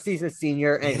Jr. or Steve Smith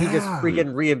Sr. and he just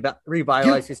freaking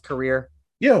revitalized his career?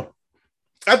 Yeah.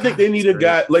 I think they need a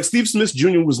guy like Steve Smith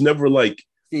Jr. was never like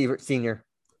Steve Sr.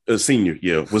 A senior,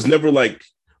 was never like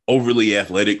overly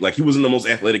athletic. Like he wasn't the most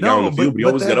athletic guy on the field, but he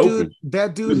always got open.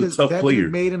 That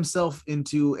dude made himself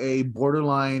into a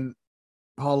borderline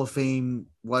Hall of Fame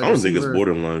wide receiver. I don't think it's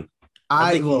borderline.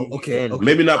 Okay.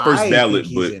 Maybe not first ballot,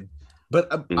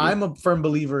 but I'm a firm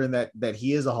believer in that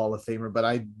he is a Hall of Famer. But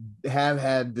I have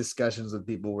had discussions with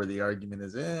people where the argument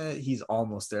is, he's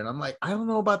almost there, and I'm like, I don't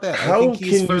know about that. How can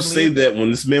you say that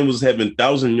when this man was having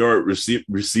 1,000-yard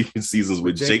receiving seasons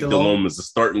with Jake Delhomme as the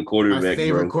starting quarterback, my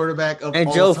favorite quarterback of and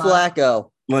all Joe time. Flacco?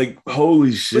 Like,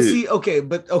 holy shit!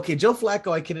 But Joe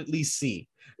Flacco, I can at least see.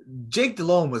 Jake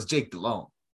Delhomme was Jake Delhomme.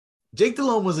 Jake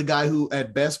Delhomme was a guy who,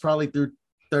 at best, probably threw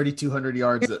 3,200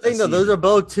 yards. Those are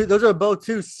both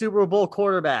two Super Bowl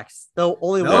quarterbacks. Though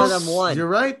only one of them won. You're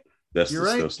right. That's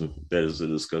disgusting. Right. That is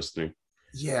disgusting.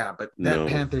 Yeah, but that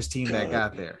Panthers team that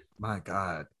got there, my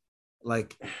God,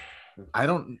 like I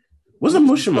don't. Wasn't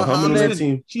Musha Muhammad on that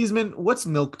team? Cheeseman, what's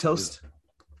milk toast?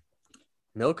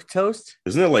 Milk toast?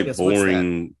 Isn't that like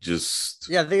boring?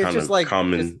 Just I think it's just like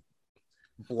common.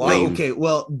 Okay,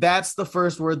 well, that's the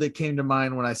first word that came to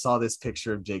mind when I saw this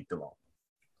picture of Jake Delhomme.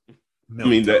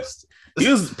 That's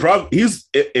he's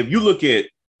if you look at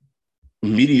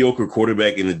mediocre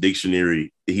quarterback in the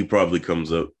dictionary, he probably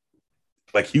comes up.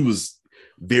 Like he was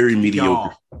very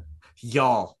mediocre.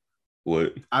 Y'all.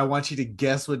 What? I want you to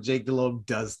guess what Jake Delhomme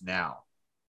does now.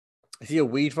 Is he a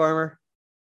weed farmer?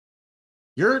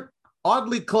 You're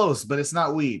oddly close, but it's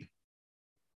not weed.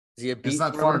 Is he a beet It's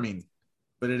not farmer? farming,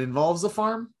 but it involves a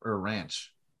farm or a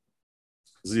ranch.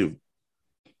 Is he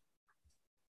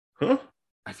Huh?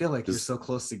 I feel like you're so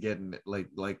close to getting it.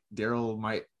 Like Daryl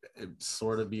might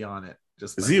sort of be on it.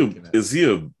 Just is he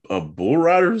a bull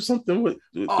rider or something?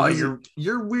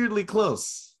 You're weirdly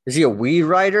close. Is he a weed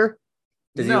rider?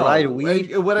 Does he ride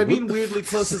weed? What I mean weirdly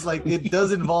close is like it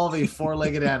does involve a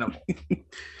four-legged animal.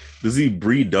 Does he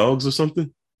breed dogs or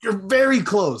something? You're very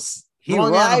close. He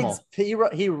rides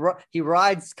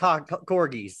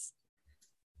corgis.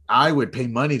 I would pay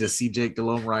money to see Jake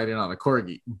Delhomme riding on a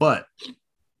corgi, but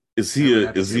is he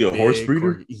a horse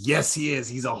breeder? Corgi. Yes, he is.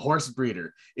 He's a horse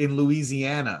breeder in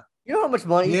Louisiana. You know how much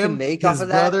money you can make off of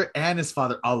that? His brother and his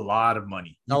father, a lot of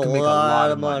money. You can make a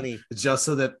lot of money just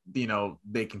so that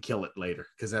they can kill it later,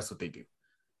 because that's what they do.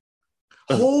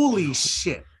 Holy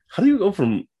shit! How do you go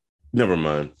from? Never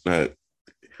mind.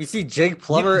 You see, Jake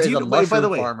Plummer is a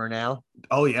mushroom farmer now.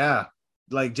 Oh yeah,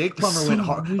 like Jake Plummer went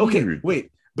hard. Weird. Okay,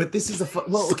 wait, but this is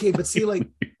but see, like,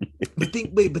 but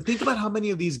think about how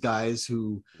many of these guys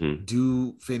who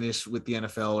do finish with the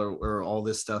NFL or all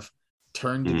this stuff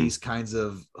turn to these kinds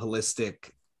of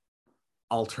holistic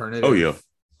alternative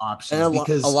options, and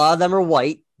because a lot of them are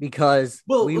white, because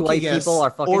white people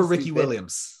are fucking or Ricky stupid.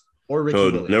 Williams or Ricky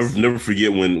Williams. Never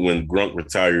forget when Gronk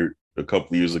retired a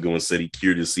couple of years ago and said he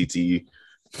cured his CTE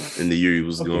in the year he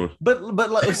was gone.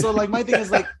 But so like my thing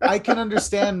is like I can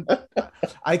understand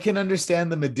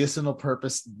the medicinal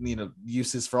purpose,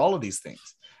 uses for all of these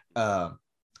things. I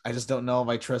just don't know if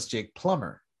I trust Jake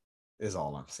Plummer is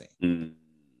all I'm saying.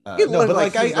 I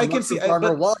can see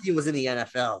while he was in the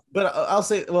NFL. But I'll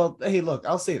say,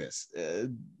 I'll say this: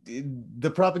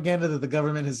 the propaganda that the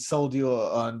government has sold you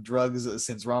on drugs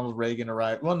since Ronald Reagan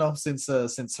arrived. Well, no, since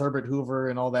Herbert Hoover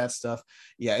and all that stuff.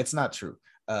 Yeah, it's not true.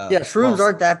 Shrooms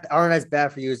aren't as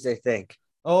bad for you as they think.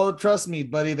 Oh, trust me,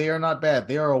 buddy, they are not bad.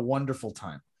 They are a wonderful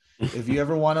time. If you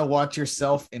ever want to watch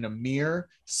yourself in a mirror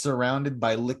surrounded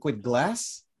by liquid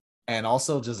glass and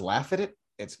also just laugh at it,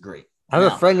 It's great. I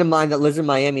have a friend of mine that lives in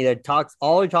Miami that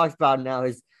all he talks about now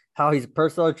is how he's a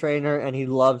personal trainer and he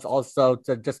loves also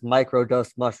to just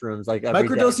microdose mushrooms like every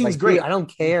day. Microdosing is great. I don't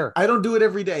care. I don't do it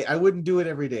every day. I wouldn't do it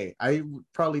every day. I would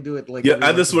probably do it like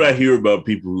that's what I hear about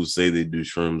people who say they do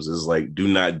shrooms is like do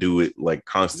not do it like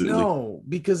constantly. No,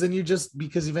 because then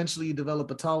because eventually you develop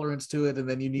a tolerance to it and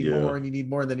then you need more and you need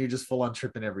more and then you're just full on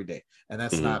tripping every day. And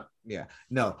that's not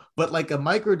no. But like a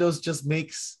microdose just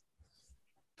makes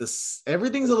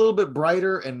everything's a little bit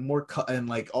brighter and more and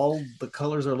like all the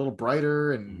colors are a little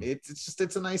brighter and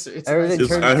it's a nicer I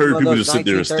heard people just sit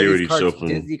there and stare at each other from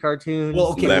Disney cartoons.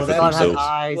 Well,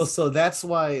 okay, so that's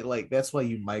why you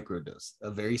microdose a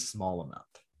very small amount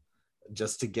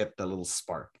just to get the little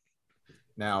spark.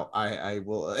 Now I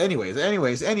will anyways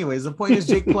the point is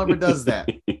Jake Plummer does that.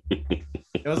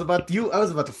 I was about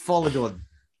to fall into a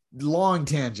long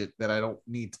tangent that I don't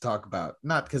need to talk about,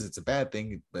 not because it's a bad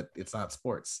thing, but it's not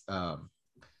sports.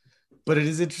 But it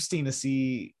is interesting to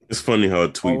see. It's funny how a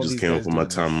tweet just came up on my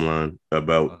timeline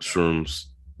about shrooms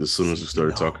as soon as we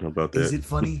started talking about that. Is it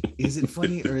funny?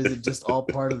 Or is it just all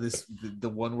part of this the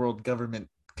one world government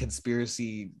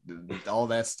conspiracy, all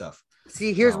that stuff?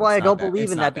 See, here's why I don't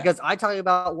believe in that, because I talk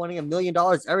about winning $1 million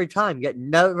every time, yet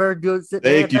never do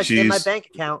it in my bank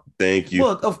account. Thank you.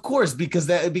 Well, of course, because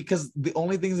the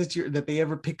only things that they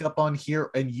ever pick up on here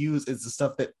and use is the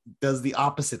stuff that does the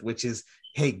opposite, which is,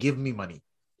 hey, give me money.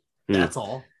 That's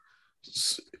all.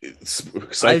 I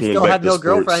still have no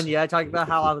girlfriend. Yeah, I talked about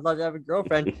how I would love to have a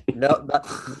girlfriend. No,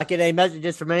 I get any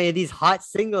messages from any of these hot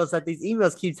singles that these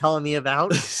emails keep telling me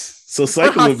about. So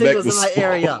cycling back to in my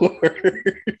area.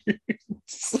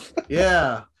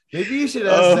 Yeah, maybe you should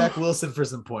ask Zach Wilson for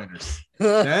some pointers.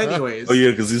 Anyways,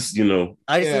 because it's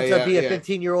I just need to be a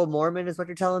 15-year-old Mormon, is what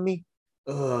you're telling me.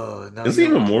 Oh, no, is he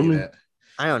even Mormon?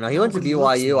 I don't know. He went to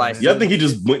BYU. I think he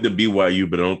just went to BYU,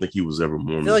 but I don't think he was ever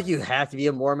Mormon. I feel like you have to be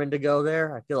a Mormon to go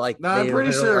there. I feel like I'm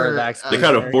pretty sure they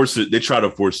kind of force it. They try to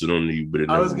force it on you, but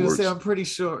I was going to say I'm pretty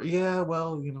sure. Yeah,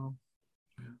 well,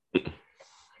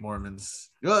 Mormons.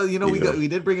 Well, we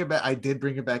did bring it back. I did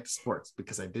bring it back to sports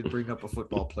because I did bring up a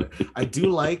football player. I do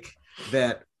like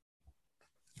that.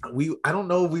 I don't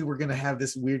know if we were going to have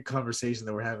this weird conversation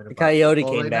that we're having. The Coyote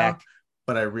came back, now,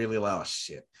 but I really like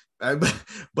shit.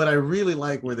 But I really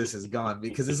like where this has gone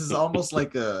because this is almost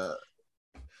like I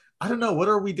don't know. What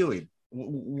are we doing?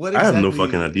 What exactly? I have no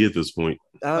fucking idea at this point.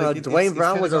 I don't know. Dwayne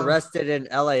Brown was arrested in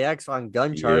LAX on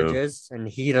gun charges, and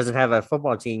he doesn't have a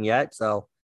football team yet. So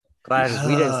glad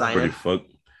we didn't sign him.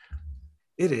 Fucked.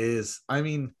 It is. I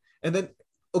mean, and then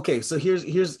okay. So here's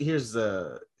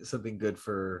something good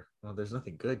for. Well, there's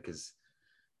nothing good because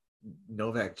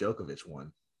Novak Djokovic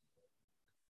won.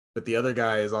 But the other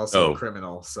guy is also a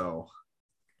criminal, so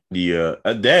yeah,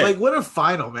 that like what a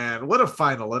final, man! What a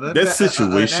final! That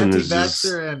situation is just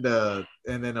and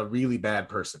then a really bad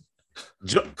person.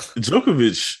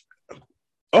 Djokovic,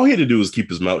 all he had to do was keep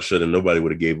his mouth shut, and nobody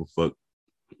would have gave a fuck.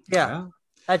 Yeah,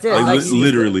 that's it.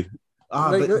 Literally.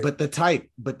 But the type,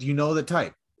 the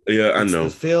type. Yeah, I know.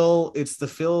 It's the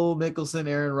Phil Mickelson,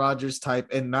 Aaron Rodgers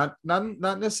type, and not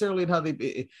necessarily in how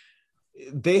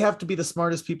they have to be the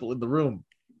smartest people in the room.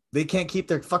 They can't keep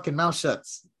their fucking mouth shut.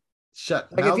 Like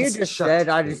if you just said,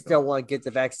 I just don't want to get the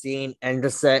vaccine and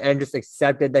just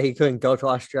accepted that he couldn't go to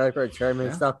Australia for a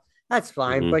tournament and stuff, that's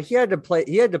fine. Mm-hmm. But he had to play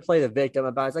the victim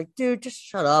about it. It's like, dude, just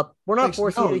shut up. We're not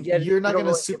forcing you to get it. You're not going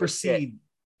to supersede.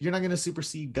 You're not going to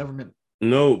supersede government.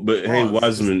 No, but hey,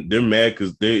 Wiseman, they're mad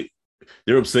because they're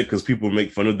upset because people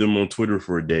make fun of them on Twitter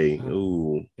for a day.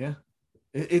 Oh, yeah.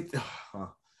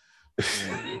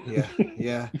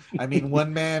 Yeah. I mean,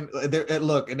 one man.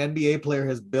 Look, an NBA player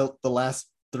has built the last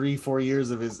 3-4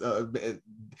 years of his.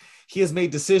 He has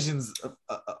made decisions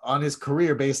on his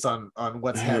career based on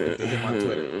what's happened to him on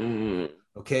Twitter.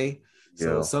 Okay,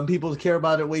 so some people care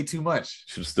about it way too much.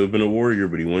 Should have still been a Warrior,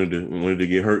 but he wanted to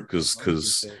get hurt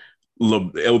because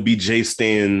LBJ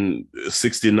stand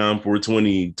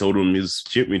 69-420 told him his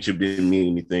championship didn't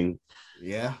mean anything.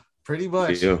 Yeah, pretty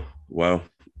much. Yeah, wow.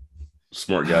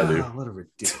 Smart guy there. What a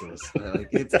ridiculous! Like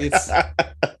it's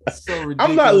so ridiculous.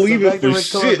 I'm not leaving for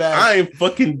shit. I ain't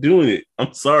fucking doing it.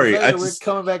 I'm sorry. We're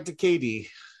coming back to KD.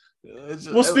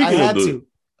 Well,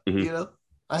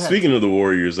 speaking of the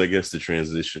Warriors, I guess the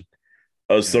transition.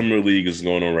 Summer League is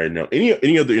going on right now.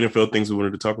 Any other NFL things we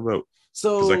wanted to talk about?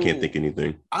 So because I can't think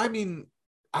anything. I mean,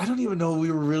 I don't even know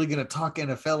we were really going to talk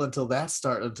NFL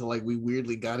until like we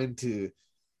weirdly got into.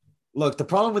 Look, the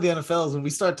problem with the NFL is when we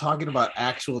start talking about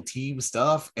actual team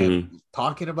stuff and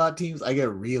talking about teams, I get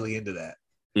really into that.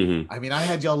 Mm-hmm. I mean, I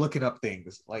had y'all looking up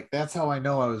things. Like, that's how I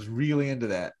know I was really into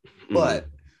that. But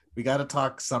we got to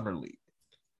talk Summer League.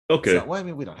 Okay. So, well, I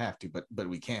mean, we don't have to, but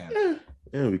we can.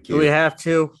 Yeah, we can. Do we have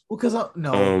to? Well, because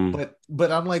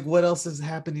but I'm like, what else is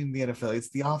happening in the NFL? It's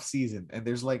the off season, and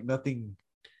there's like nothing.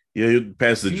 Yeah,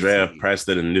 past the draft, past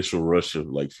that initial rush of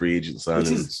like free agent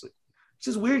signings. Which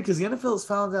is weird because the NFL has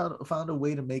found a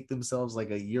way to make themselves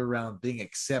like a year-round thing,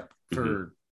 except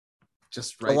for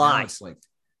just right July. now. It's like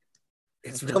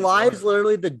July is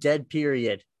literally the dead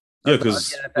period. Yeah,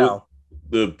 because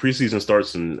the preseason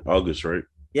starts in August, right?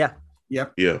 Yeah.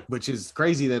 Yep. Yeah. Which is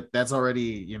crazy that's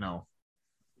already,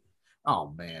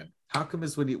 oh man. How come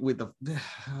it's with the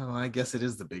I guess it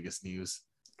is the biggest news.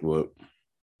 What?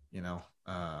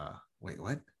 Wait,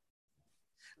 what?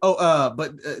 Oh,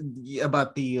 but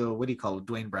about the what do you call it?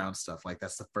 Dwayne Brown stuff. Like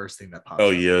that's the first thing that pops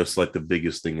up. Yeah, it's like the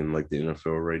biggest thing in like the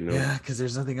NFL right now. Yeah, because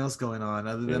there's nothing else going on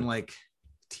other than like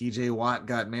TJ Watt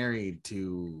got married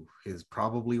to his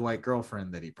probably white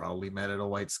girlfriend that he probably met at a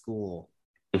white school.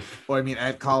 Or I mean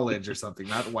at college or something,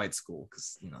 not white school,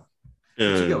 because you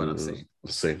get what I'm saying.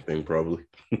 Same thing, probably.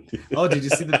 Oh, did you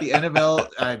see that the NFL?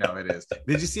 I know it is.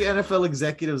 Did you see NFL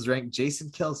executives rank Jason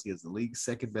Kelce as the league's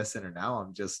second best center? Now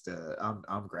I'm just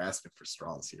I'm grasping for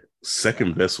straws here.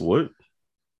 Second best what?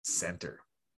 Center.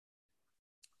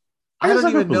 I don't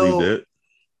even know. That.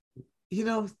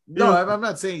 I'm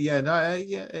not saying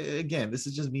again, this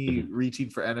is just me reaching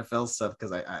for NFL stuff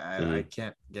because I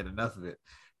can't get enough of it.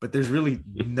 But there's really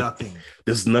nothing.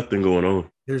 There's nothing going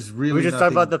on. There's really we just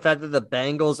talked about the fact that the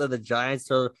Bengals and the Giants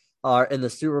are in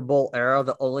the Super Bowl era,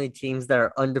 the only teams that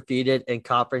are undefeated in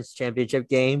conference championship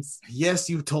games. Yes,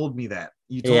 you told me that.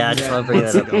 I just want to bring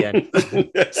that up again.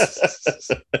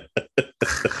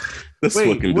 That's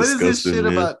fucking what is this shit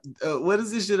man. about? What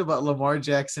is this shit about Lamar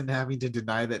Jackson having to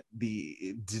deny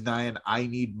an "I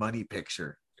need money"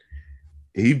 picture?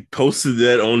 He posted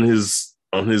that on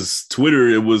his Twitter.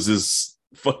 It was his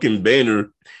fucking banner,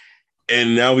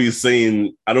 and now he's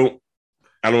saying, "I don't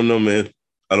know, man.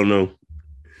 I don't know.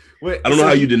 Wait, I don't know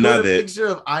how you deny that picture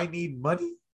of "I need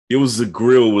money." It was a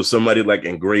grill with somebody like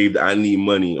engraved "I need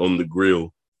money" on the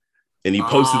grill, and he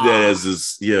posted that as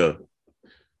his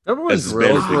Remember when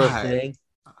grills were a thing?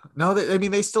 No,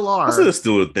 they still are. I said it's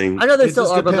still a thing. I know they still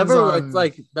are, but remember,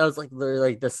 like that was like literally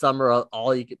like the summer.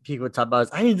 All people would talk about is,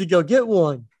 "I need to go get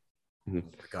one." Oh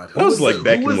God, that was like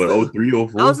back in 03,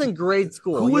 04. I was in grade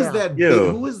school. Who was that?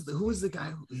 Yeah. Who was the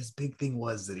guy? His big thing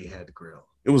was that he had the grill.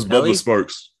 It was Bubba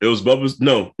Sparks. It was Bubba's.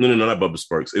 No, not Bubba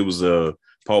Sparks. It was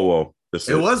Paul Wall. It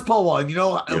was Paul Wall. And you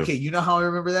know how I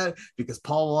remember that? Because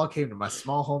Paul Wall came to my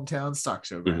small hometown stock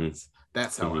show grounds.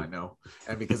 That's how I know.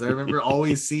 And because I remember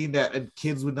always seeing that, and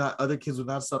other kids would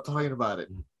not stop talking about it.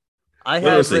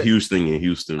 That's a huge thing in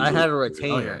Houston. I had a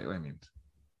retainer.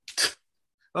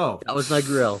 That was my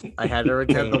grill. I had a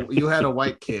retainer. You had a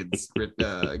white kid's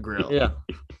grill. Yeah.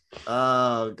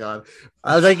 Oh God.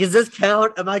 I was like, "Does this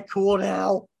count? Am I cool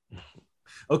now?"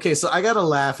 Okay, so I gotta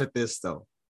laugh at this though,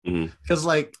 because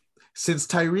like since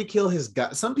Tyreek Hill has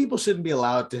got, some people shouldn't be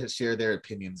allowed to share their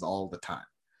opinions all the time.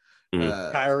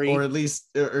 Kyrie, or at least,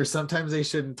 or sometimes they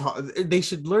shouldn't talk. They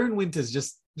should learn when to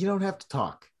just, you don't have to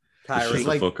talk. Kyrie,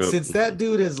 like since that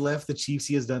dude has left the Chiefs,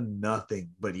 he has done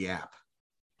nothing but yap,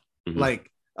 like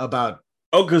about.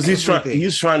 Oh, because he's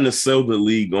trying to sell the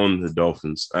league on the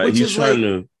Dolphins. He's trying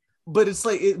to. But it's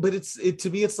like, to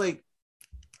me, it's like,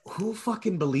 who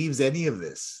fucking believes any of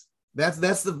this? That's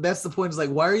the point. It's like,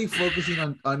 why are you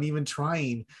focusing on even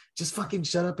trying? Just fucking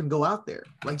shut up and go out there.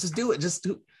 Like, just do it. Just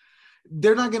do.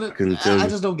 They're not gonna. I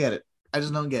just don't get it. I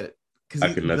just don't get it.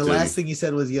 Because the last thing he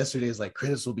said was yesterday is like,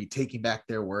 critics will be taking back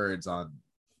their words on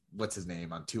what's his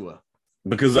name on Tua.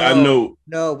 Because I know.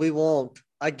 No, we won't.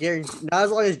 I guarantee, not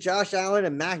as long as Josh Allen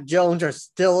and Mac Jones are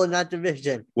still in that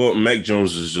division. Well, Mac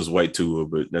Jones is just white Tua,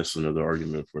 but that's another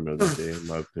argument for another day, in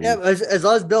my opinion. Yeah, as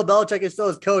long as Bill Belichick is still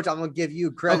his coach, I'm gonna give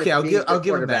you credit. Okay, I'll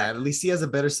give him that. At least he has a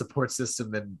better support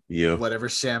system than whatever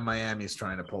sham Miami is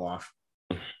trying to pull off.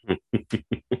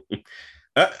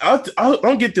 I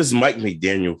don't get this Mike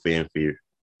McDaniel fanfare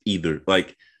either.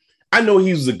 Like, I know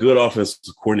he was a good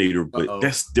offensive coordinator, but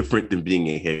that's different than being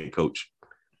a head coach.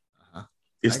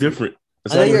 It's different.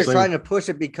 I know you're trying to push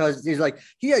it because he's like,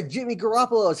 he had Jimmy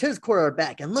Garoppolo as his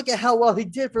quarterback, and look at how well he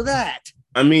did for that.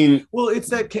 I mean, well, it's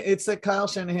that Kyle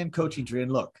Shanahan coaching tree.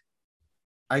 And look,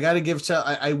 I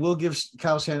will give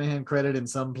Kyle Shanahan credit in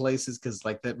some places because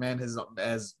like that man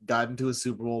has gotten to a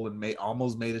Super Bowl and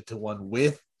almost made it to one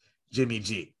with Jimmy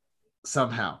G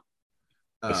somehow.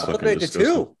 Made it to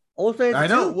two. I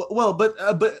know. Well, but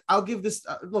I'll give this.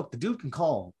 Look, the dude can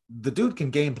call. The dude can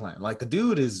game plan. Like the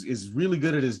dude is really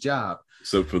good at his job.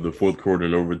 Except for the fourth quarter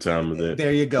and overtime of that.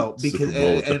 There you go. Because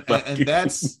and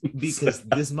that's because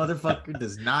this motherfucker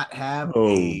does not have.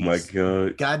 Oh my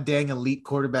god! God dang elite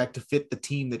quarterback to fit the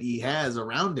team that he has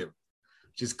around him,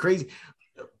 which is crazy.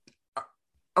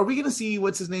 Are we gonna see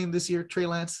what's his name this year? Trey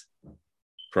Lance?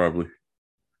 Probably.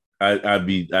 I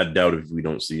doubt if we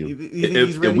don't see him.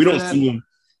 If we don't see him,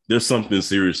 there's something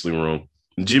seriously wrong.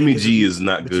 Jimmy G is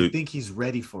not good. You think he's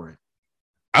ready for it?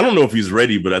 I don't know if he's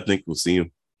ready, but I think we'll see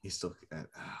him. He's still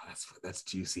that's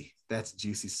juicy. That's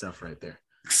juicy stuff right there.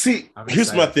 See,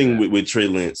 here's my thing with Trey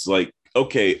Lance. Like,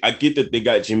 okay, I get that they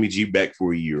got Jimmy G back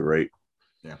for a year, right?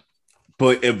 Yeah.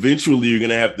 But eventually you're going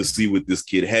to have to see what this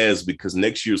kid has because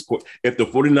next year's if the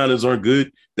 49ers aren't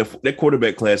good, that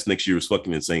quarterback class next year is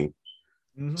fucking insane.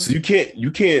 Mm-hmm. So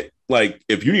you can't like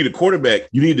if you need a quarterback,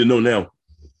 you need to know now.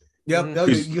 Yep, no,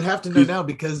 you have to know now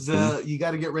because you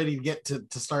got to get ready to get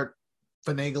to start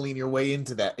finagling your way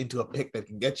into a pick that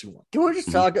can get you one. Can we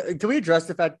just talk? Can we address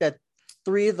the fact that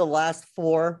 3 of the last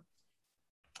 4?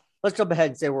 Let's jump ahead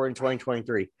and say we're in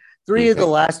 2023. 3 of the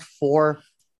last 4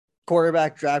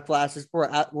 quarterback draft classes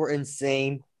were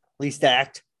insanely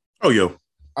stacked. Oh, yo.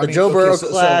 The Joe Burrow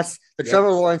class, the Trevor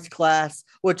Lawrence class,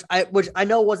 which I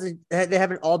know they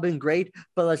haven't all been great,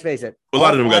 but let's face it, a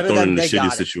lot of them got thrown into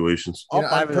shitty situations.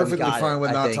 I'm perfectly fine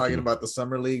with not talking about the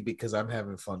summer league because I'm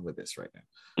having fun with this right now.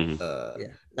 Mm-hmm.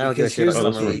 I don't give a shit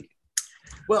about summer league.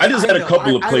 Well, I just had a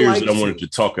couple of players that I wanted to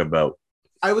talk about.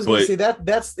 I was going to say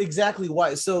that's exactly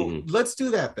why. So let's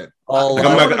do that then.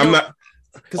 I'm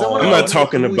not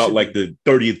talking about like the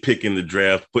 30th pick in the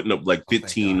draft, putting up like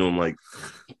 15 on like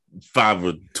 5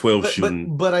 or 12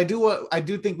 shooting. But I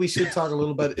do think we should talk a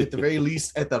little bit at the very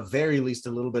least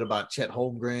a little bit about Chet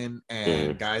Holmgren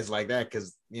and guys like that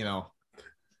because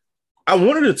I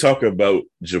wanted to talk about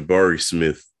Jabari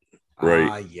Smith,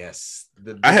 right? Yes,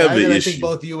 I have an issue. I think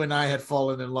both you and I had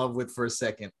fallen in love with for a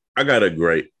second. I got a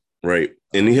great right,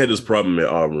 and he had this problem at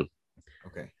Auburn.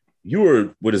 Okay, you were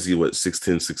 6'10",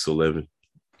 6'11",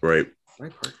 right?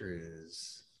 Right, Parker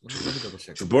is. Let me double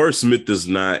check. Jabari Smith does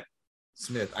not.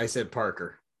 Smith. I said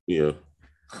Parker. Yeah.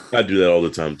 I do that all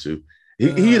the time too.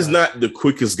 He is not the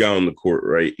quickest guy on the court,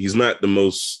 right? He's not the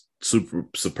most superb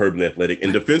and athletic.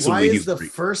 And defensively, why is the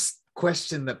first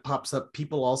question that pops up?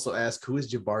 People also ask, who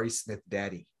is Jabari Smith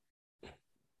daddy?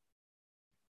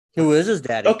 Who is his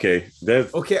daddy? Okay.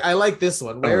 I like this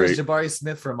one. Where is Jabari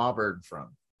Smith from Auburn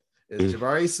from? Is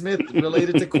Jabari Smith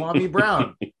related to Kwame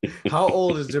Brown? How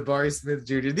old is Jabari Smith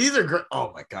Jr.? These are great.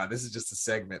 Oh my God, this is just a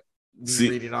segment.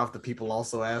 Reading off the people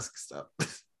also ask stuff.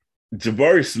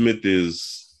 Jabari Smith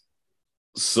is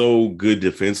so good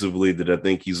defensively that I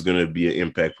think he's going to be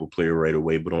an impactful player right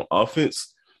away. But on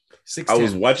offense, 6'10", I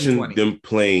was watching them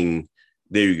playing.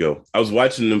 There you go. I was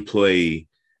watching them play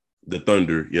the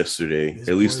Thunder yesterday,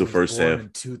 at least the first half. In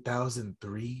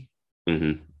 2003.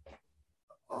 Mm-hmm.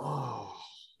 Oh.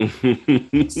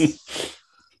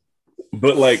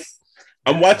 But like,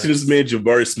 I'm watching this man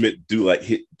Jabari Smith do like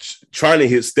trying to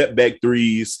hit step back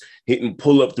threes, hitting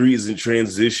pull up threes in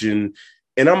transition,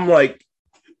 and I'm like,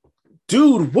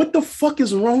 dude, what the fuck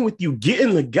is wrong with you? Get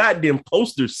in the goddamn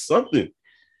post or something.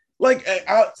 Like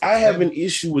I have an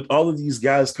issue with all of these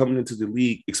guys coming into the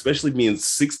league, especially being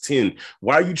 6'10".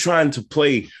 Why are you trying to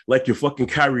play like you're fucking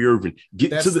Kyrie Irving?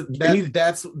 That's what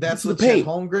Chet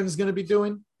Holmgren is going to be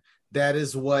doing. That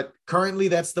is what currently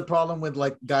that's the problem with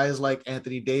like guys like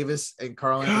Anthony Davis and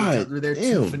Carl Anthony. They're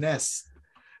too finesse.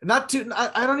 Not too.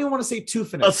 I don't even want to say too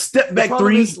finesse. A step back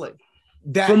three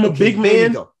from a big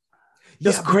man.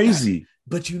 That's crazy.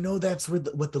 But that's where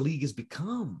what the league has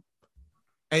become.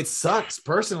 It sucks.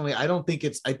 Personally, I don't think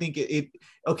it's. I think it.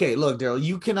 Okay, look, Daryl,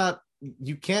 you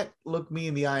can't look me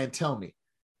in the eye and tell me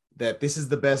that this is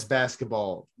the best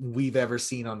basketball we've ever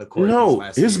seen on the court. No,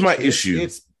 here's my issue.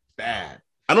 It's bad.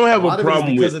 I don't have a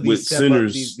problem with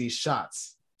centers these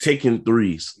shots taking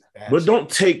threes, but don't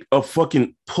take a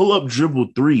fucking pull up dribble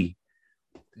 3.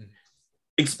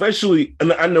 Especially,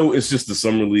 and I know it's just the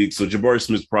summer league, so Jabari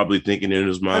Smith's probably thinking in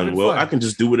his mind, well, I can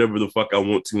just do whatever the fuck I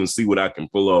want to and see what I can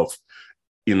pull off,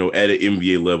 at an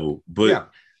NBA level. But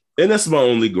and that's my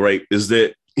only gripe is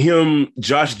that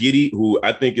Josh Giddey, who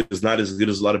I think is not as good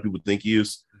as a lot of people think he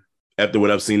is, after what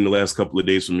I've seen the last couple of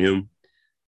days from him.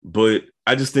 But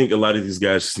I just think a lot of these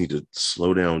guys just need to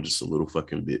slow down just a little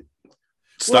fucking bit.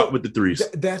 Stop with the threes.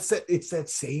 It's that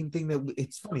same thing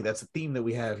it's funny. That's a theme that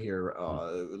we have here.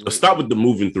 Stop with the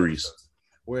moving threes.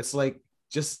 Where it's like,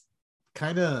 just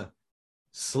kind of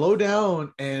slow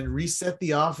down and reset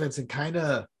the offense and kind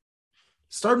of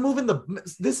start moving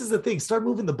this is the thing. Start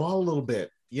moving the ball a little bit.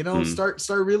 You know, start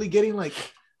really getting like.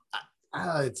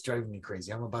 It's driving me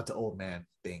crazy. I'm about to old man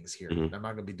things here. I'm not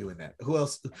gonna be doing that. Who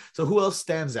else? So who else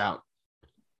stands out?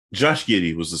 Josh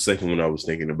Giddey was the second one I was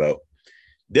thinking about.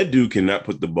 That dude cannot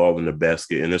put the ball in the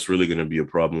basket, and that's really going to be a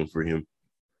problem for him.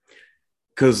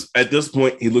 Because at this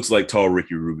point, he looks like tall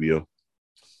Ricky Rubio.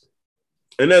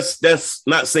 And that's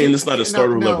not saying it's not a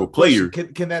starter level player.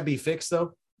 Can that be fixed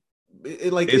though?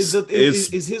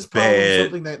 Is his problem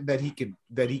something that he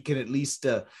can at least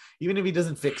even if he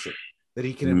doesn't fix it, that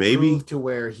he can improve to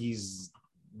where he's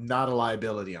not a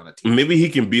liability on a team? Maybe he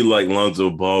can be like Lonzo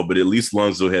Ball, but at least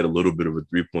Lonzo had a little bit of a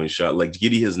 3-point shot. Like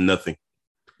Giddey has nothing.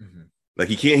 Like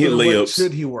he can't hit layups. What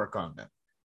should he work on then?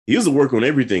 He has to work on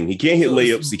everything. He can't hit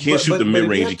layups. He can't shoot the mid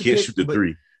range. He can't shoot the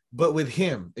three. But with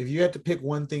him, if you had to pick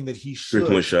one thing that he should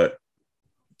 3-point shot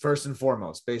first and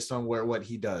foremost, based on what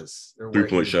he does,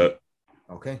 3-point shot.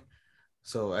 Okay,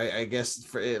 so I guess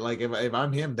for it, like if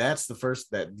I'm him, that's the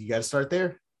first that you got to start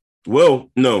there. Well,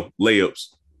 no layups.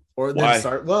 Or then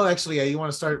start. Well, actually, yeah, you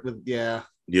want to start with Yeah,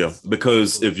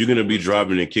 because if you're gonna be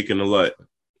driving and kicking a lot,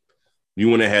 you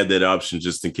want to have that option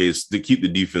just in case to keep the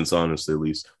defense honest at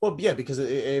least. Well, yeah, because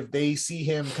if they see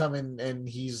him coming and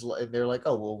they're like,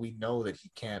 oh well, we know that he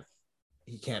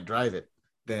can't drive it,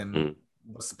 then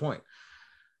what's the point?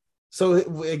 So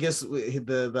I guess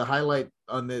the highlight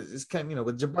on this is kind of,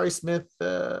 with Jabari Smith,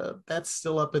 that's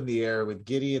still up in the air. With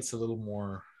Giddey, it's a little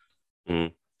more. Well,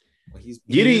 he's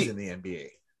in the NBA.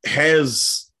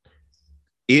 Has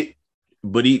it,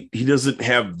 but he doesn't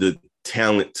have the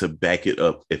talent to back it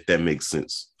up, if that makes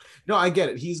sense. No, I get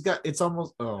it. It's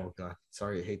almost, oh God,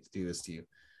 sorry, I hate to do this to you.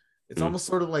 It's almost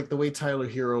sort of like the way Tyler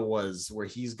Hero was, where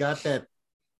he's got that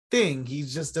thing, he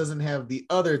just doesn't have the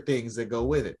other things that go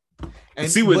with it. And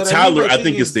see, with Tyler, I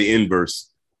think it's the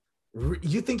inverse.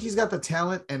 You think he's got the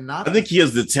talent and not? I think he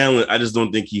has the talent. I just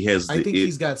don't think he has. I think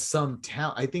he's got some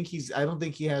talent. I don't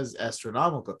think he has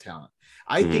astronomical talent.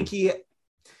 I think the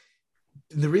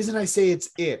reason I say it's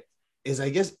is, I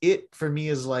guess it for me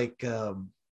is like,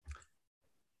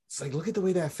 it's like, look at the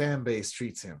way that fan base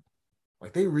treats him.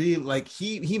 Like they really like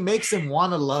he makes them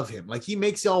want to love him. Like he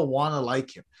makes y'all want to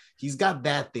like him. He's got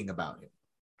that thing about him.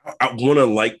 I want to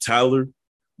like Tyler.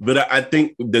 But I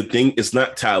think the thing, it's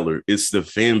not Tyler, it's the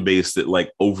fan base that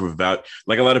like overvalue.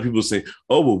 Like a lot of people say,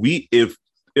 oh, well, if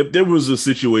there was a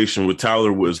situation where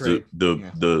Tyler was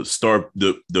the star,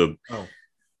 the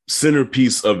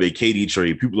centerpiece of a KD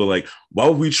trade, people are like, why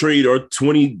would we trade our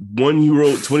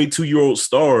 21-year-old, 22-year-old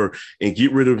star and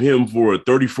get rid of him for a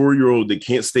 34-year-old that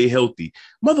can't stay healthy?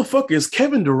 Motherfucker, it's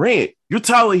Kevin Durant. You're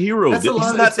Tyler Hero. He's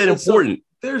not that important.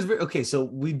 So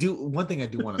we do one thing I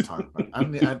do want to talk about. I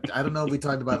mean, I don't know if we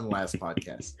talked about it in the last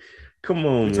podcast. Come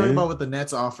on, we talked about what the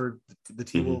Nets offered the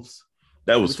T-Wolves.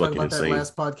 That was fucking insane. That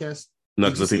last podcast. No,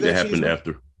 because I think that happened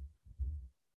after.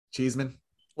 Cheeseman.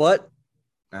 What?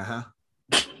 Uh-huh.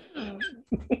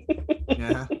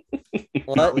 Yeah.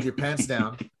 What? With your pants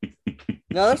down.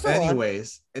 No, that's not.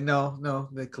 Anyways, no,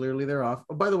 they're off.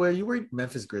 Oh, by the way, are you wearing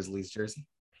Memphis Grizzlies jersey?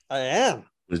 I am.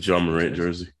 The John Morant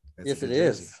jersey. Yes, it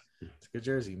is. It's a good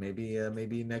jersey.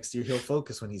 Maybe next year he'll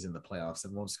focus when he's in the playoffs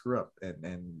and won't screw up,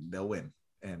 and they'll win.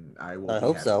 And I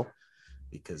hope so.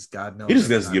 Because God knows he just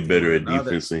has to get better at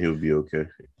defense, and he'll be okay.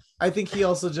 I think he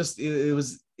also just it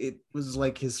was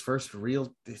like his first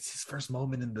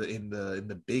moment in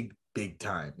the big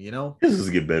time, you know. He has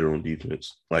to get better on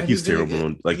defense. Like he's terrible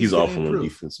on, like he's awful on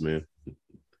defense, man.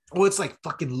 Well, it's like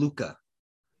fucking Luka.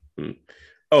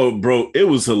 Oh, bro, it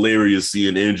was hilarious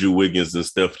seeing Andrew Wiggins and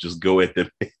stuff just go at them.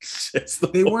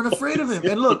 They weren't afraid of him.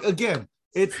 And look, again,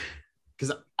 it's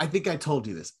because I think I told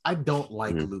you this. I don't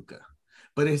like Luka,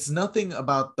 but it's nothing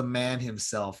about the man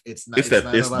himself. It's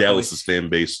Dallas's fan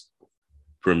base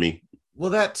for me. Well,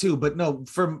 that too, but no,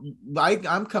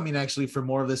 I'm coming actually from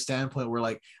more of the standpoint where,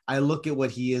 like, I look at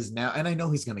what he is now, and I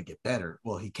know he's going to get better.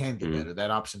 Well, he can get better.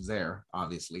 That option's there,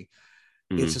 obviously.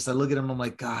 It's just I look at him, I'm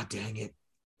like, God dang it.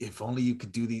 If only you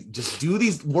could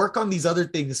work on these other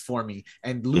things for me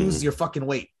and lose your fucking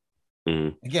weight.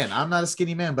 Again, I'm not a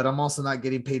skinny man, but I'm also not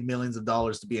getting paid millions of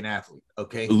dollars to be an athlete.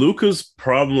 Okay. Luka's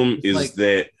problem is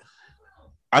that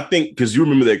I think, because you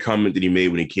remember that comment that he made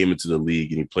when he came into the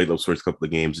league and he played those first couple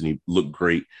of games and he looked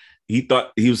great. He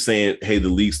thought he was saying, hey, the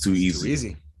league's too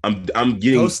easy. I'm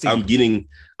getting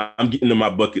to my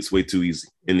buckets way too easy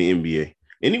in the NBA.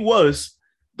 And he was.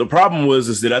 The problem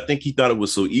is that I think he thought it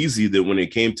was so easy that when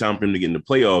it came time for him to get in the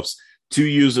playoffs, 2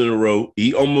 years in a row,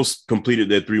 he almost completed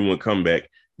that 3-1 comeback.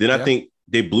 Then I think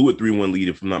they blew a 3-1 lead,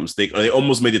 if I'm not mistaken. Or they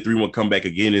almost made a 3-1 comeback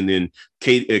again. And then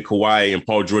Kawhi and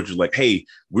Paul George were like, hey,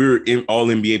 we're all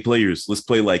NBA players. Let's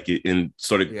play like it. And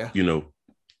started,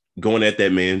 going at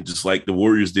that man, just like the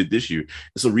Warriors did this year.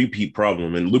 It's a repeat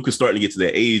problem. And Luka's starting to get to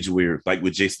that age where, like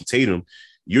with Jason Tatum,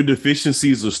 your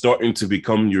deficiencies are starting to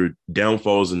become your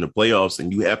downfalls in the playoffs,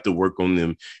 and you have to work on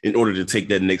them in order to take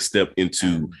that next step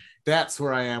into. That's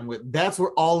where I am with. That's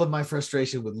where all of my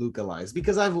frustration with Luka lies,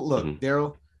 because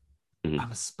Daryl,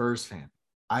 I'm a Spurs fan.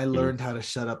 I learned how to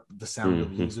shut up the sound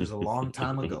of losers a long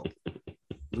time ago.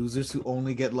 Losers who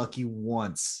only get lucky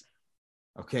once.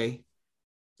 Okay.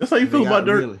 That's how you feel about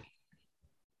Dirk. Really...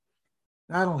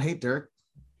 I don't hate Dirk.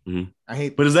 I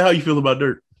hate. But is that how you feel about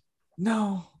Dirk?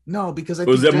 No, because I.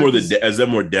 Is that more is that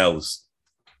more Dallas?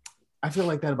 I feel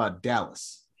like that about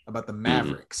Dallas, about the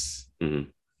Mavericks.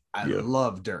 I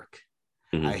love Dirk.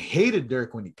 I hated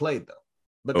Dirk when he played, though.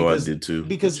 But because, I did too.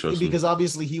 Because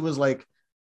obviously he was like,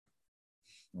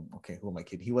 okay, who am I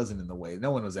kidding? He wasn't in the way.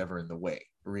 No one was ever in the way,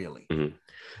 really.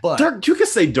 But Dirk, you could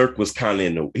say Dirk was kind of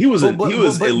in the way. He was at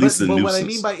least a nuisance. But what I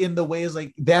mean by in the way is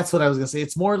like, that's what I was gonna say.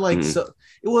 It's more like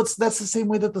that's the same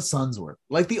way that the Suns were.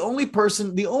 Like the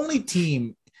only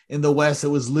team in the West that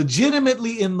was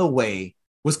legitimately in the way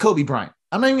was Kobe Bryant.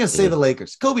 I'm not even gonna say the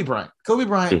Lakers. Kobe Bryant. Kobe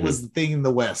Bryant was the thing in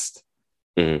the West.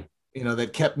 That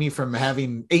kept me from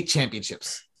having 8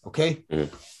 championships. Okay.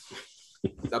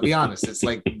 I'll be honest. It's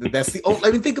like that's the only.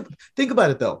 I mean, think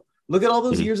about it though. Look at all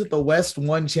those years that the West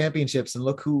won championships, and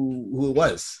look who it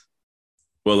was.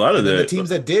 Well, a lot of the teams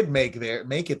that did make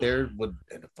it there would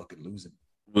end up fucking losing.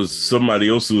 Was somebody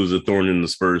else who was a thorn in the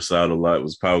Spurs side a lot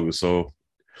was Pau Gasol.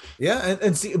 Yeah,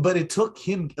 and see, but it took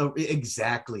him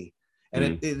exactly,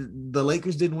 and the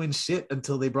Lakers didn't win shit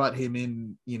until they brought him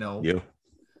in. Yeah.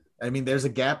 I mean, there's a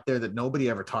gap there that nobody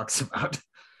ever talks about.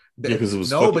 Yeah, because it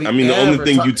was nobody. The only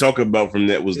thing you talk about from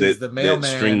that was the mailman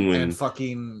that string win and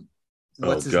fucking.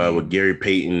 What's his name? With Gary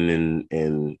Payton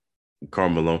and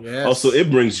Carmelo. Yes. Also, it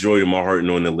brings joy to my heart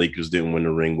knowing the Lakers didn't win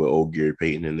the ring with old Gary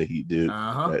Payton and the Heat did.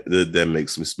 That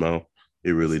makes me smile.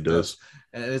 It really does.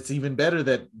 And it's even better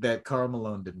that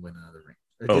Carmelo didn't win another ring.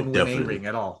 Or didn't win a ring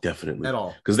at all. Definitely. At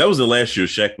all. Because that was the last year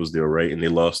Shaq was there, right? And they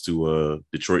lost to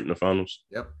Detroit in the finals.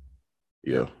 Yep.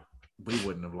 Yeah. We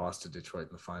wouldn't have lost to Detroit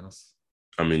in the finals.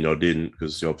 I mean, y'all didn't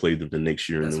because y'all played them the next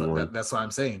year and then won. That's what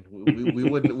I'm saying. We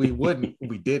wouldn't.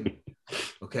 We didn't.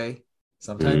 Okay.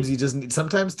 Sometimes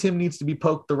sometimes Tim needs to be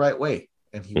poked the right way,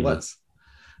 and he was.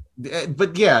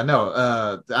 But yeah,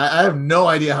 no. I have no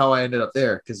idea how I ended up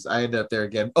there because I ended up there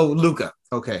again. Oh, Luka.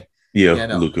 Okay. Yeah,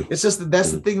 no. Luka. It's just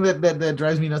that's the thing that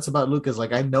drives me nuts about Luka is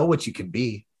like I know what you can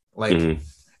be. Like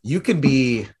you can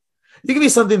be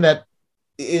something that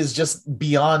is just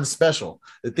beyond special.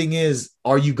 The thing is,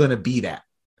 are you going to be that?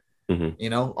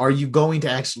 Are you going to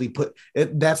actually put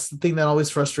it? That's the thing that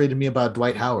always frustrated me about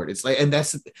Dwight Howard. It's like, and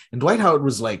Dwight Howard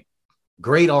was like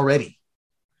great already,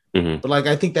 but like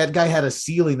I think that guy had a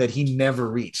ceiling that he never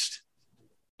reached.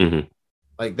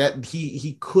 Like that,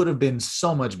 he could have been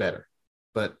so much better,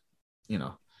 but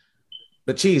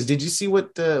But Cheese, did you see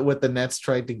what the Nets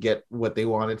tried to get what they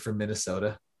wanted from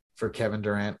Minnesota for Kevin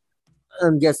Durant?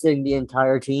 I'm guessing the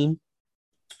entire team.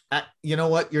 You know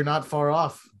what? You're not far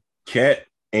off. Cat,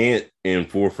 Ant, and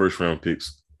 4 first-round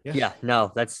picks. Yeah,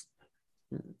 no, that's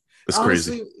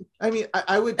honestly crazy. I mean,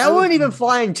 I would. That wouldn't even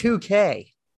fly in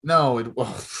 2K. No,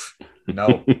 no.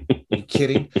 Are you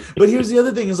kidding? But here's the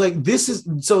other thing: is like this is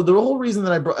so the whole reason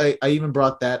that I even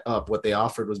brought that up. What they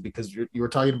offered was because you were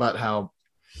talking about how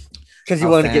you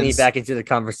wanted to get me back into the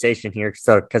conversation here,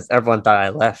 so because everyone thought I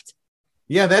left.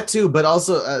 Yeah, that too. But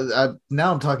also,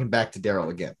 now I'm talking back to Daryl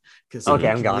again. Because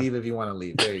I'm gone. Leave if you want to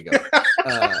leave. There you go.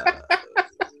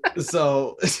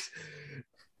 So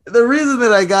the reason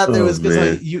that I got there was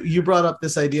because you brought up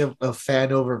this idea of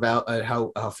fan overvalue,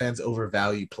 how fans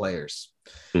overvalue players,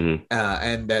 and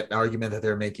that argument that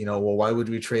they're making. Oh, well, why would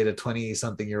we trade a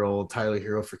 20-something-year-old Tyler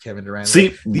Hero for Kevin Durant?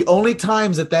 See, the only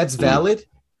times that's valid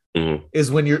is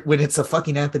when it's a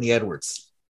fucking Anthony Edwards.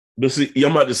 But see,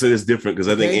 I'm about to say it's different because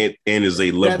I think Ant is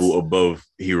a level above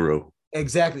Hero.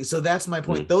 Exactly. So that's my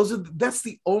point. That's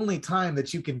the only time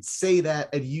that you can say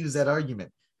that and use that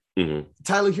argument.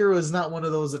 Tyler Hero is not one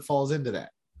of those that falls into that.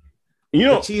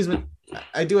 Cheeseman,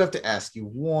 I do have to ask you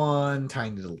one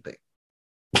tiny little thing.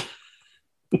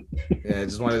 I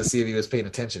just wanted to see if he was paying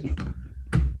attention.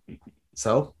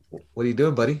 So, what are you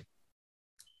doing, buddy?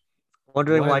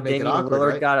 Wondering why Damian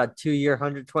Lillard got a 2-year,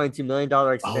 $122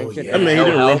 million extension. Yeah. I mean, he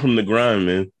didn't run from the grind,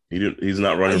 man. He's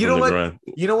not running from the grind.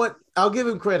 You know what? I'll give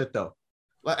him credit, though.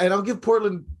 And I'll give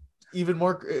Portland even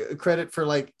more credit for,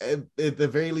 like, at the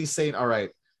very least saying, all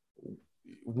right,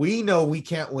 we know we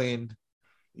can't win.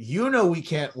 You know we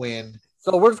can't win.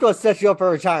 So we're just going to set you up for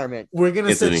retirement. We're going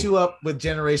to set you up with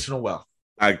generational wealth.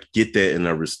 I get that and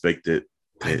I respect it.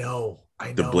 I know.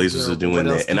 the Blazers are doing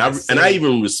that. And I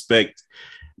even respect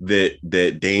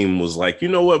that Dame was like, you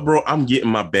know what, bro, I'm getting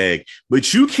my bag.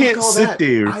 But you can't sit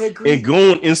there and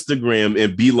go on Instagram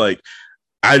and be like,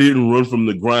 I didn't run from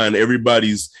the grind.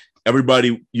 Everybody,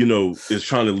 you know, is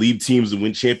trying to leave teams and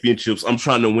win championships. I'm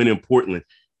trying to win in Portland.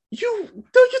 You're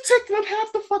taking up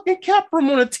half the fucking cap room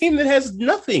on a team that has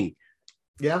nothing.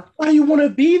 Yeah. Why you want to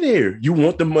be there? You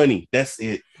want the money. That's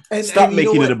it. And stop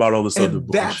making it about all this other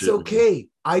bullshit. That's okay. Man.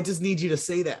 I just need you to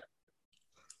say that.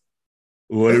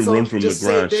 Well, it run from the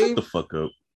grind. Shut the fuck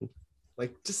up.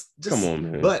 Like just come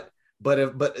on, man.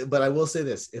 But I will say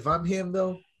this: if I'm him,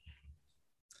 though,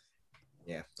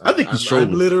 yeah, I think he's trolling.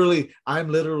 I'm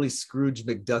literally Scrooge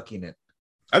McDucking it.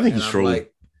 I think he's trolling.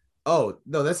 Like, oh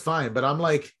no, that's fine. But I'm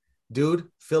like, dude,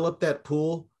 fill up that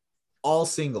pool, all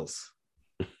singles.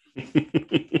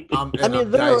 I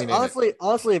mean, literally,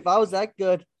 honestly, if I was that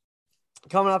good,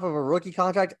 coming off of a rookie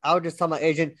contract, I would just tell my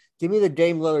agent, give me the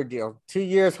Dame Lillard deal. 2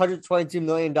 years, $122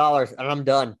 million, and I'm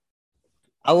done.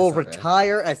 I will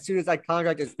retire as soon as that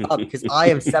contract is up because I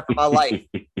am set for my life.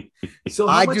 So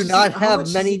I do not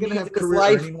have many years in this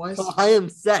life, so I am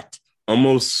set.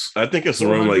 Almost, I think it's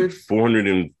around like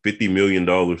 $450 million.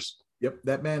 Yep,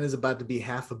 that man is about to be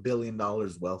 $500 million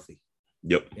wealthy.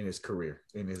 Yep, in his career,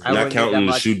 not counting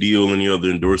the shoe deal and any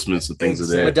other endorsements and things of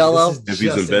that. Modelo, if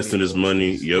he's investing his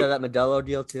money, yep. That Modelo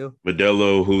deal too.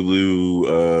 Modelo,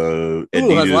 Hulu,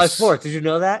 Adidas. Has Live Sports. Did you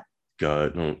know that?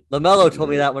 God, don't. LaMelo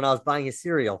told me that when I was buying his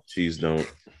cereal. Jeez, don't.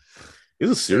 Is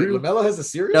a cereal? LaMelo has a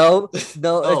cereal? No, it's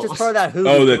just part of that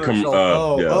Hulu commercial.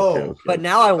 Okay. But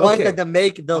now I want them to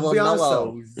make the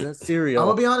LaMelo cereal. I'm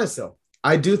gonna be honest though.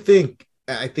 I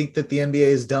think that the NBA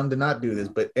is dumb to not do this,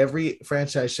 but every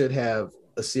franchise should have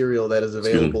a cereal that is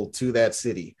available to that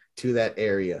city, to that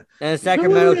area. And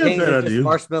Sacramento Kings is just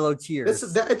marshmallow tears.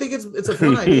 I think it's a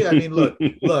fun idea. I mean, look,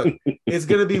 it's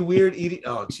gonna be weird eating.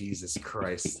 Oh, Jesus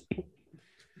Christ.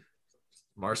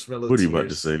 Marshmallow What are you tears. about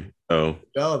to say? Oh,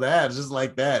 that just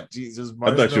like that. Jesus,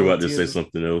 I thought you were about to say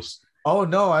something else. Oh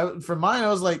no, for mine, I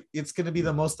was like, it's gonna be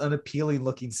the most unappealing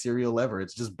looking cereal ever.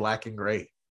 It's just black and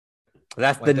gray.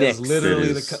 That's the Knicks.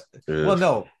 Literally that's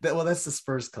the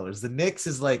Spurs colors. The Knicks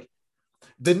is like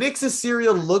the Knicks'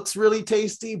 cereal looks really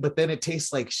tasty, but then it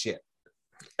tastes like shit.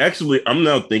 Actually, I'm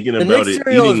now thinking about it. The Knicks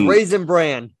cereal is Raisin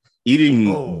Bran.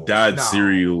 Eating dyed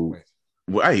cereal.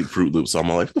 Well, I eat Fruit Loops all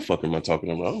my life. What the fuck am I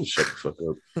talking about? I'm gonna shut the fuck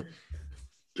up.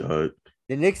 God.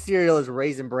 The Knicks cereal is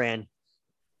Raisin Bran.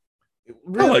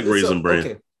 Really? I like Raisin Bran.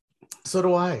 Okay. So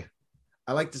do I.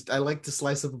 I like to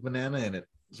slice up a banana in it.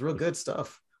 It's real good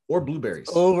stuff. Or blueberries.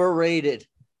 Overrated.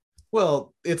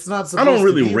 Well, it's not. I don't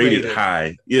really rate it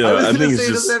high. Yeah, I think it's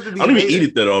just. I don't even eat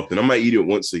it that often. I might eat it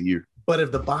once a year. But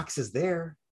if the box is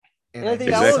there, and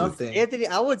Anthony,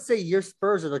 I would say your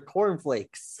Spurs are the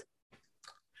cornflakes.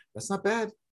 That's not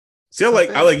bad. See, I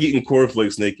like eating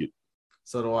cornflakes naked.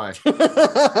 So do I.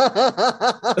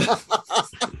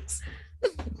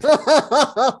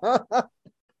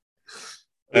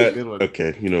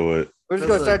 Okay, you know what? We're just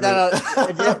gonna start that out.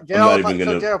 I'm not even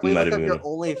gonna. We look up your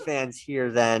OnlyFans here,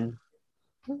 then.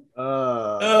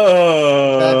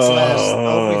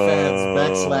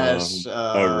 OnlyFans /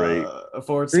 all right.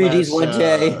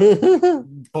 /3Ds1J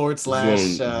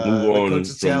 / move on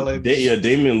challenge.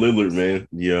 Damian Lillard, man.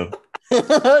 Yeah.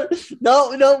 No,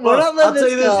 we're not letting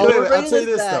this go. I'll tell you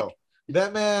this though.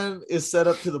 That man is set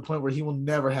up to the point where he will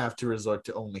never have to resort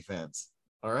to OnlyFans.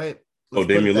 All right.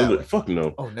 Damian Lillard. Way. Fuck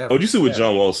no. Oh, never. Oh, did you see what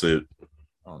John Wall said?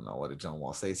 Oh no, what did John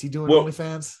Wall say? Is he doing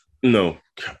OnlyFans? No.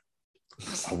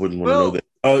 I wouldn't want to know that.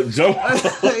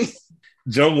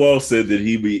 John Wall said that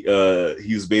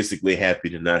he's basically happy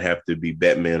to not have to be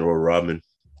Batman or Robin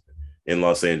in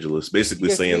Los Angeles. Basically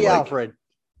saying like Alfred.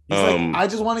 He's like, I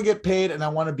just want to get paid and I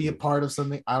want to be a part of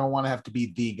something. I don't want to have to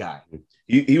be the guy.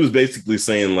 He was basically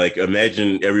saying like,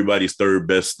 imagine everybody's third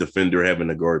best defender having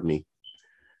to guard me.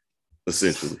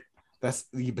 Essentially. But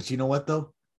you know what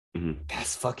though? Mm-hmm.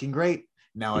 That's fucking great.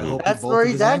 Now I hope that's where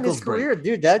he's at in his career,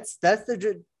 dude.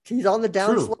 He's on the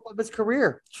downslope of his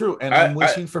career. True, and I'm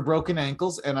wishing for broken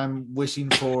ankles, and I'm wishing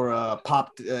for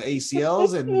popped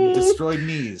ACLs and destroyed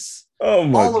knees. Oh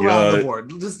my God! All around the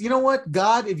board. Just, you know what,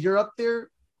 God, if you're up there,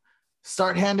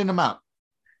 start handing them out.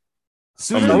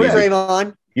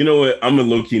 Draymond. You know what? I'm a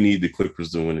low key need the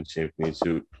Clippers to win a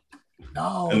championship.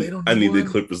 No, they don't. I need the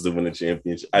Clippers to win a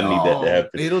championship. I need that to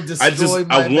happen. It'll destroy.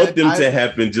 I want them to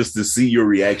happen just to see your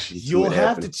reaction. You'll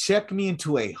have to check me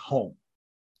into a home,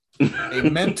 a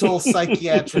mental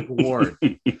psychiatric ward.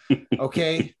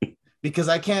 Okay, because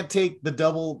I can't take the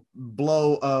double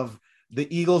blow of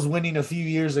the Eagles winning a few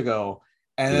years ago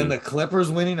and then the Clippers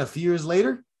winning a few years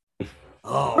later.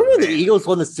 Remember the Eagles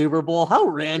won the Super Bowl? How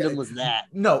random was that?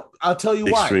 No, I'll tell you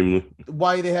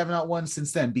why they have not won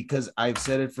since then, because I've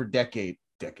said it for decades.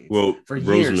 Well, for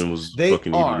Roseman years. was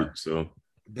fucking idiot, so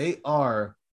they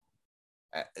are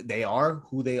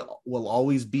who they will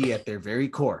always be at their very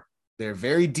core, their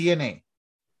very DNA.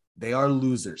 They are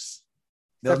losers.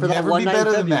 They'll never be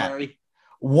better than that.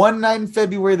 One night in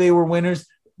February, they were winners.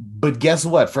 But guess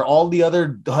what? For all the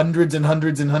other hundreds and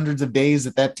hundreds and hundreds of days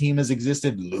that team has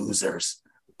existed, losers.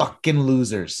 Fucking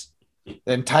losers.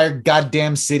 The entire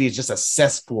goddamn city is just a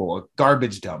cesspool, a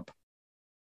garbage dump.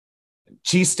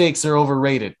 Cheesesteaks are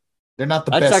overrated. They're not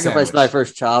the best. I'd sacrifice my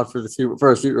first child for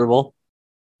a Super Bowl.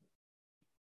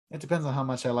 It depends on how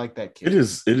much I like that kid. It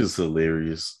is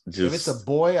hilarious. Just if it's a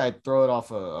boy, I'd throw it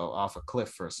off a cliff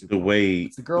for a Super Bowl. The way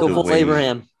it's the girl,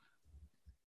 Abraham.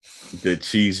 The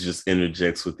cheese just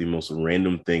interjects with the most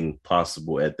random thing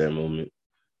possible at that moment.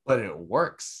 But it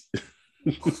works.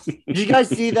 Did you guys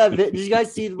see that? Did you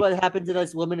guys see what happened to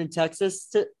this woman in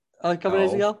Texas a couple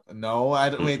days ago? No, I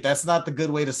don't. Wait, that's not the good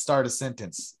way to start a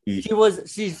sentence.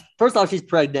 She's first off, she's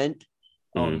pregnant.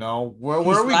 Oh no, where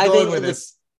are we going with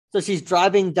this? So she's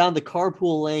driving down the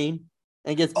carpool lane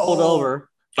and gets pulled over.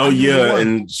 Oh yeah,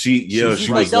 and she was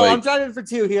like, "No, I'm driving for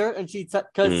two here," and she's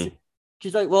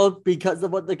like, "Well, because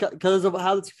of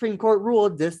how the Supreme Court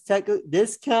ruled,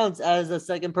 this counts as a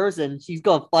second person. She's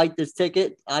gonna fight this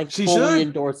ticket. I fully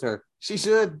endorse her. She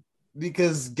should,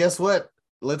 because guess what?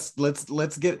 Let's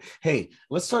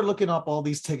start looking up all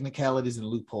these technicalities and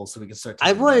loopholes so we can start.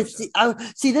 I want to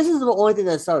see. This is the only thing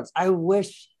that sucks. I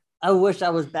wish I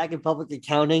was back in public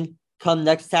accounting come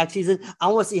next tax season. I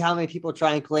want to see how many people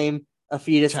try and claim a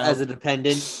fetus as a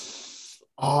dependent.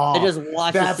 Oh, I just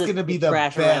watch that's going to be the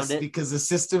best because the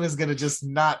system is going to just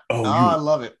not. I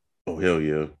love it. Oh, hell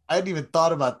yeah. I hadn't even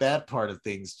thought about that part of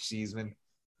things, Cheeseman.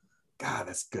 God,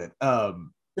 that's good.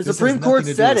 The Supreme Court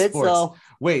said it, so.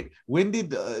 Wait, when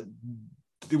did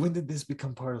this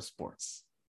become part of sports?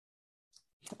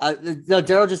 No,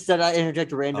 Daryl just said I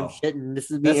interject random shit, and this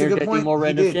is me interjecting more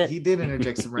random shit. He did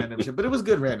interject some random shit, but it was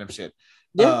good random shit.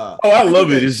 Yeah. I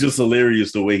love it. It's just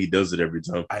hilarious the way he does it every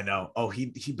time. I know. Oh,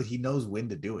 but he knows when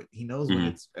to do it. He knows when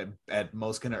it's at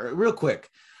most gonna. Real quick,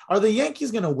 are the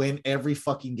Yankees gonna win every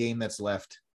fucking game that's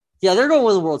left? Yeah, they're gonna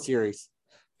win the World Series.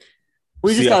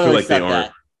 We just gotta accept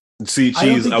that. See,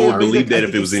 Cheese, I would believe that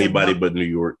if it was anybody but New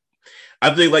York.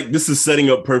 I think like this is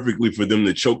setting up perfectly for them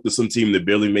to choke to some team that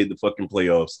barely made the fucking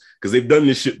playoffs because they've done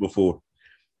this shit before.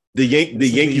 The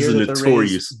Yankees are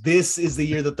notorious. This is the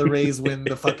year that the Rays win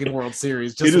the fucking World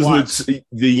Series. The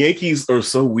Yankees are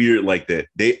so weird like that.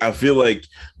 I feel like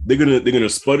they're gonna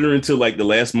sputter until like the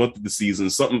last month of the season.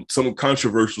 Something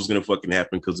controversial is gonna fucking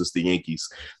happen because it's the Yankees.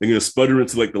 They're gonna sputter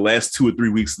into like the last 2 or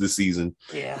 3 weeks of the season.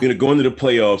 Yeah. They're gonna go into the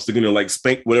playoffs. They're gonna like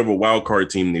spank whatever wild card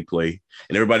team they play,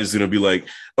 and everybody's gonna be like,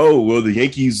 "Oh, well, the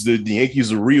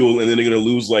Yankees are real," and then they're gonna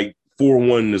lose like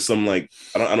 4-1 to some like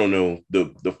I don't know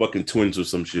the fucking Twins or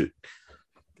some shit.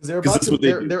 They're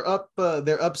up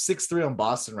 6-3 on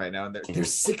Boston right now, and they're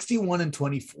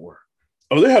 61-24.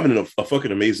 Oh, they're having a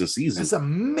fucking amazing season. It's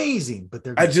amazing, but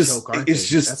they're choke, aren't they?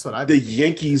 That's what the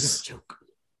Yankees.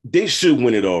 They should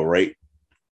win it all, right?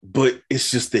 But it's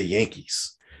just the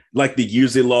Yankees. Like the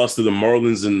years they lost to the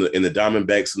Marlins and the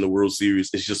Diamondbacks in the World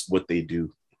Series, it's just what they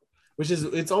do.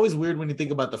 It's always weird when you think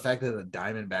about the fact that the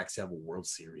Diamondbacks have a World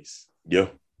Series. Yeah.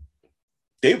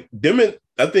 I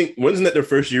think, wasn't that their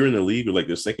first year in the league or like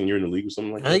their second year in the league or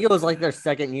something like that? I think it was like their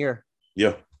second year.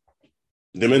 Yeah.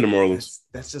 Them and the Marlins.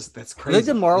 That's crazy. I think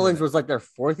the Marlins was like their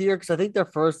fourth year because I think their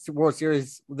first World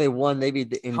Series they won maybe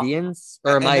the Indians.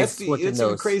 Or am I switching those?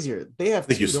 Even crazier. They have. I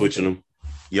think you're switching them.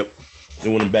 Yep. They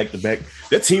won them back to back.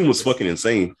 That team was fucking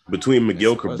insane between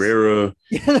Miguel Cabrera.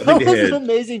 Yeah, that was an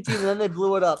amazing team, and then they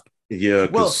blew it up. Yeah.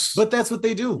 Well, but that's what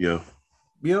they do. Yeah.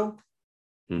 You know.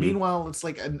 Mm-hmm. Meanwhile, it's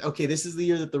like, okay, this is the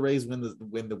year that the Rays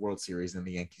win the World Series and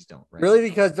the Yankees don't. Right? Really,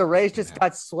 because the Rays just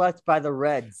got swept by the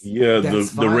Reds. Yeah,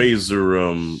 the Rays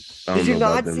are. Did you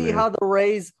not see how the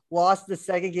Rays lost the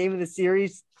second game of the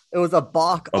series? It was a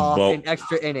balk off in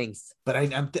extra innings. But I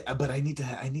need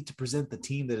to present the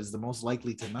team that is the most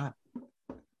likely to not.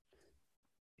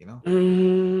 You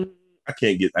know, I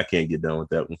can't get down with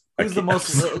that one. Who's the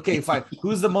most? Okay, fine.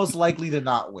 Who's the most likely to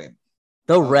not win?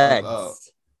 The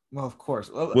Reds. Well, of course.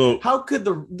 Well, how could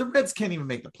the Reds can't even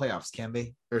make the playoffs, can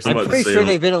they? I'm pretty sure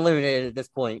they've been eliminated at this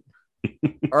point,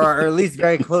 or at least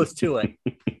very close to it.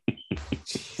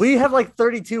 We have like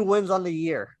 32 wins on the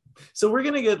year. So we're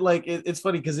gonna get like it's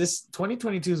funny because this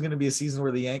 2022 is gonna be a season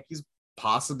where the Yankees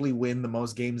possibly win the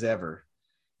most games ever,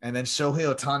 and then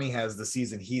Shohei Ohtani has the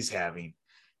season he's having.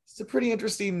 It's a pretty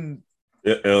interesting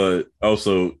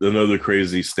Also, another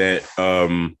crazy stat.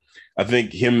 I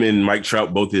think him and Mike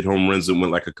Trout both hit home runs and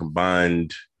went like a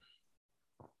combined.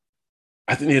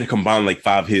 I think they had a combined like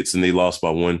 5 hits and they lost by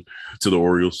 1 to the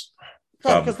Orioles.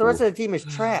 Yeah, because the rest of the team is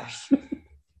trash.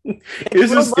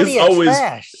 It's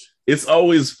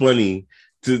always funny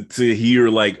to hear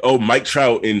like, oh, Mike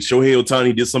Trout and Shohei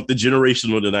Ohtani did something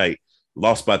generational tonight.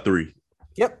 Lost by 3.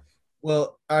 Yep.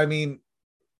 Well, I mean,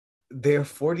 they're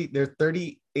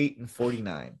 38 and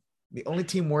 49. The only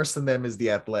team worse than them is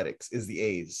the Athletics, is the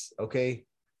A's, okay?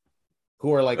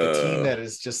 Who are like a team that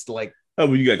is just like. Oh,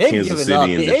 well, you got Kansas City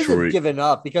and Detroit. The A's have given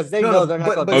up because they know they're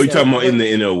not going to. Oh, you're talking about in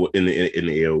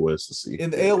the AL West. In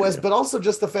the AL West, but also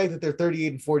just the fact that they're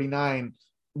 38 and 49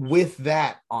 with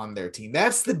that on their team.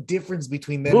 That's the difference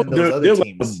between them and those other teams.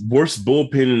 Like the worst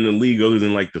bullpen in the league other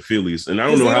than like the Phillies. And I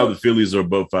don't know how the Phillies are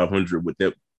above 500 with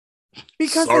that.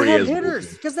 Because they have hitters.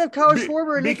 Bullpen. Because they have Kyle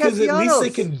Schwarber and because at least they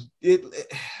can.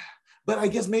 But I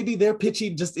guess maybe their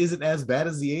pitching just isn't as bad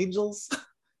as the Angels.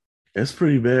 That's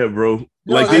pretty bad, bro.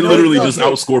 No, like they literally just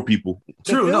outscore people.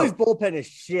 True. The Phillies bullpen is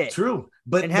shit. True,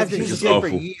 but it has been shit for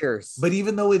years. But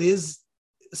even though it is,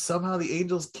 somehow the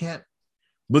Angels can't.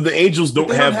 But the Angels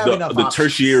don't have the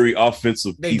tertiary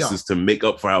offensive pieces to make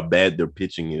up for how bad their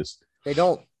pitching is. They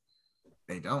don't.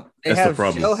 They don't. They have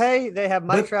Shohei, they have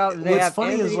Mike Trout, and they have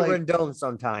Anthony Rendon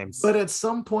sometimes. But at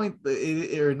some point,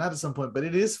 or not at some point, but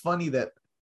it is funny that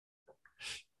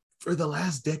for the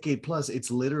last decade plus,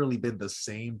 it's literally been the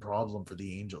same problem for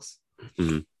the Angels.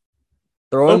 Mm-hmm.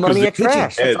 Throwing money at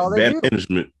trash. That's all they do.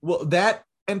 Management. Well, that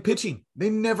and pitching. They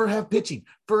never have pitching.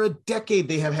 For a decade,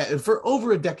 they have had. For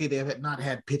over a decade, they have not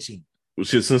had pitching. Well,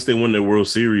 shit, since they won the World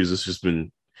Series, it's just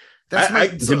been.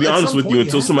 To be honest with you,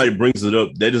 until somebody brings it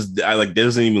up, that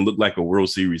doesn't even look like a World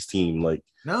Series team. Like,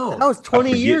 no, that was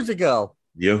 20 years ago.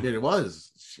 Yeah, it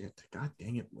was. Shit, God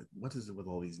dang it! What is it with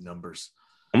all these numbers?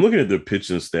 I'm looking at their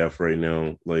pitching staff right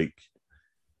now. Like,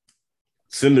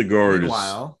 Syndergaard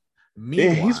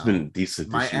Meanwhile, he's been decent.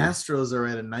 My Astros are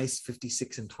at a nice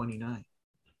 56 and 29.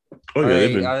 Oh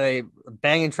yeah, are they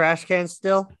banging trash cans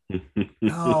still?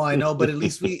 No, I know, but at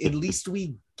least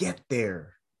we get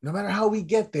there. No matter how we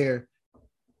get there,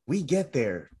 we get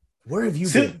there. Where have you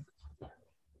been,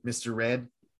 Mr. Red?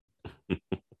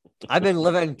 I've been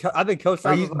coached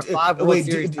for 5 World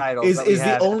Series titles.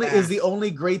 Is the only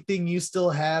great thing you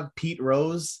still have Pete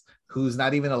Rose, who's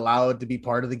not even allowed to be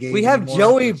part of the game? We have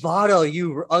Joey Votto,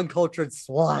 you uncultured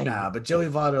swine. Nah, but Joey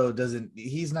Votto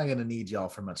he's not gonna need y'all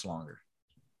for much longer.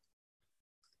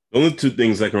 The only 2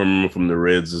 things I can remember from the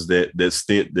Reds is that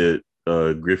stint that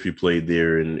Griffey played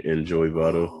there and Joey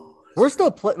Votto. We're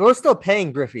still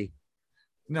paying Griffey.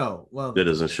 No, well, that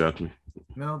doesn't shock me.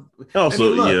 No.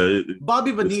 Also,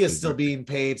 Bobby Bonilla is still being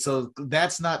paid, so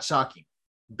that's not shocking.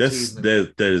 That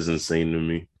is insane to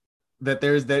me. That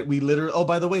we literally. Oh,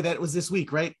 by the way, that was this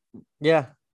week, right? Yeah.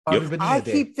 Yep. I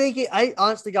keep thinking.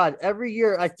 Honest to God, every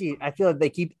year I feel like they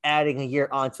keep adding a year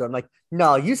onto it. I'm like,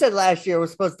 no, you said last year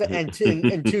was supposed to end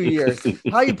in 2 years.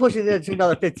 How are you pushing it into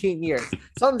another 15 years?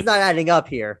 Something's not adding up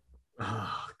here.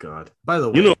 Oh God! By the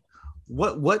way,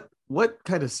 what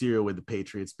kind of cereal would the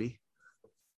Patriots be?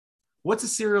 What's a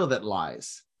cereal that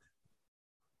lies?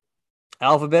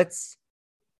 Alphabets.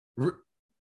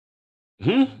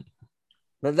 The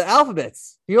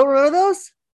Alphabets. You don't remember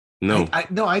those? No.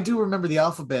 I do remember the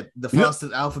alphabet, the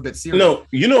Frosted Alphabet cereal. No,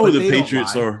 you know who the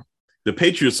Patriots are? The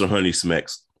Patriots are Honey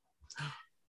Smacks.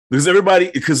 Because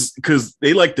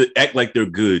they like to act like they're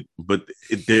good, but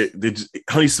they're just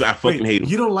Honey Smacks. I fucking hate them.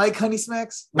 You don't like Honey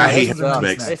Smacks? I hate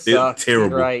Honey Smacks. They're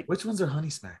terrible. Right. Which ones are Honey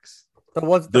Smacks? The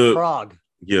ones with the frog.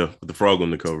 Yeah, with the frog on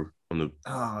the cover.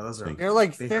 Those are.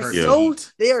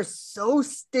 They are so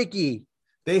sticky.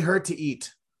 They hurt to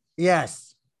eat.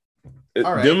 Yes.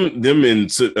 All right. Them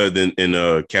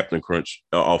and Captain Crunch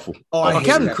are awful.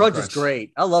 Captain Crunch is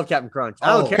great. I love Captain Crunch.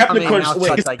 I don't care Captain Crunch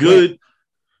is good.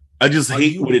 I just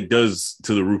hate what it does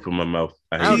to the roof of my mouth.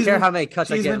 I don't care how many cuts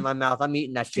I get in my mouth. I'm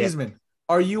eating that shit. Cheeseman,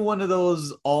 are you one of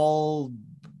those all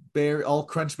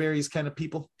crunch berries kind of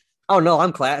people? Oh no,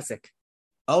 I'm classic.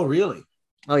 Oh really?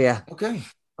 Oh yeah. Okay.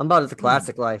 I'm about the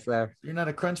classic life there. You're not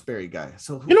a crunch berry guy,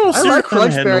 so I like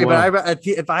crunch berry, but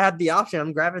if I had the option,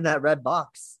 I'm grabbing that red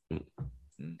box.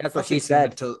 That's what she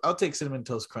said. I'll take Cinnamon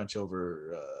Toast Crunch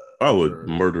over. I would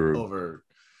murder over.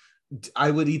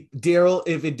 I would eat Daryl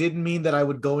if it didn't mean that I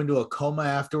would go into a coma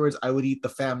afterwards. I would eat the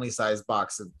family size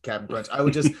box of Captain Crunch. I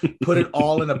would just put it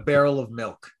all in a barrel of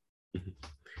milk.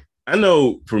 I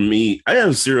know for me, I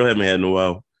have cereal I haven't had in a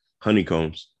while.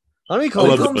 Honeycombs. I loved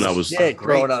it when I was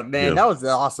growing up, man. Yeah. That was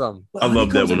awesome. I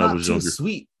loved that when I was younger.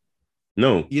 Sweet.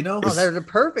 No, they're the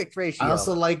perfect ratio. I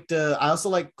also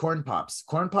like corn pops.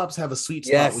 Corn pops have a sweet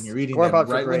spot when you're eating them,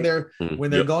 right?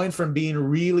 When they're going from being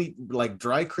really like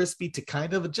dry, crispy to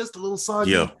kind of just a little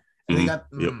soggy. Yeah. And they got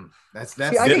that's. See,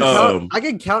 I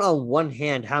can count on one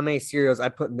hand how many cereals I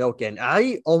put milk in. I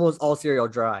eat almost all cereal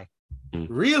dry.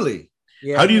 Really?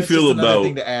 Yeah. How do you feel about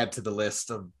thing to add to the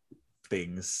list of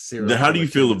things? How do you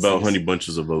feel about Honey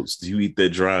Bunches of Oats? Do you eat that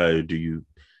dry? Or do you?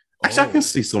 Actually, I can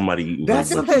see somebody eating. That's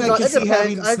something I can see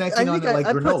having snacking on it like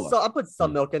granola. I put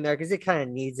some milk in there because it kind of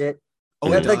needs it. Oh,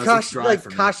 like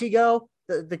Kashigo,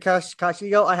 the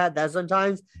Kashigo, I had that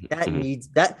sometimes. That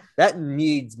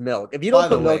needs milk. If you don't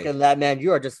put milk in that, man,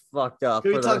 you are just fucked up.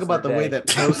 Can we talk about the way that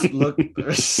Post looked?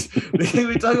 Can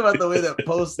we talk about the way that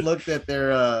Post looked at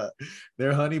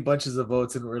their Honey Bunches of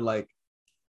Oats and were like,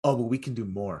 "Oh, but we can do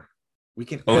more. We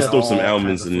can." Let's throw some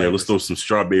almonds in there. Let's throw some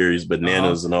strawberries,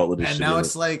 bananas, and all of this. And shit now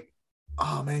it's like,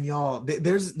 oh man, y'all.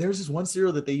 There's this one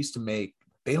cereal that they used to make.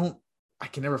 I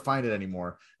can never find it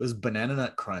anymore. It was Banana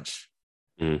Nut Crunch.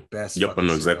 Best. Yep, I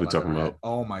know exactly what you're talking about.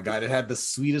 Oh my god, it had the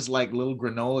sweetest like little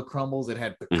granola crumbles. It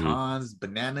had pecans,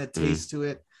 banana taste to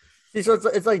it. See, so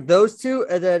it's like those two,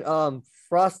 and then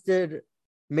Frosted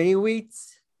Mini Wheats.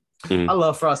 I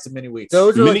love Frosted Mini Wheats.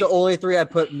 Those are like the only three I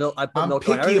put milk. I'm milk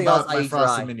picky on. Everything about my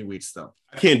Frosted Mini Wheats though.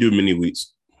 I can't do Mini Wheats.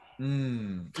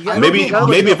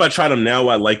 Maybe if I try them now,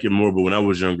 I like it more. But when I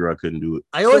was younger, I couldn't do it.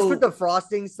 I always put the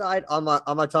frosting side on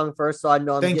my tongue first, so I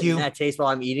know I'm getting that taste while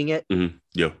I'm eating it.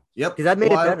 Yeah, yep. Because that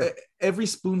made it better. Every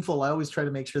spoonful, I always try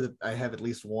to make sure that I have at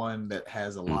least one that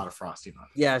has a lot of frosting on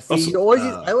it. Yeah, see, I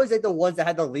always like the ones that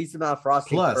had the least amount of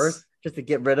frosting first, just to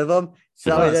get rid of them.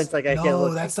 So then it's like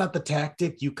that's not the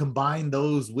tactic. You combine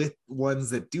those with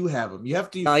ones that do have them. You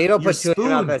have to. No, you don't put two of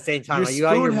them at the same time.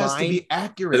 Your spoon has to be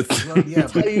accurate.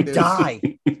 That's how you die.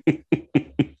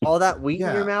 All that wheat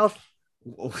in your mouth.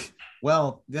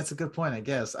 Well, that's a good point, I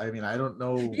guess. I mean, I don't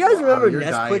know. You guys remember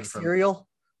Nesquik cereal?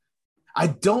 I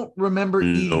don't remember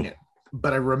eating it,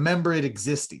 but I remember it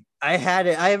existing. I had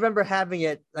it. I remember having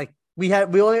it. Like we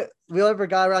only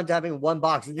got around to having one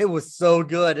box, and it was so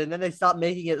good. And then they stopped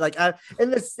making it. Like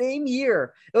in the same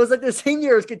year, it was like the same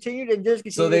year. It was continued and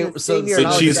discontinued. So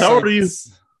Cheese, how old are you?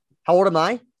 How old am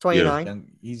I?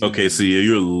 29. Yeah. Okay, so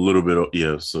you're a little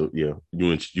bit. So you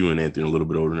and Anthony are a little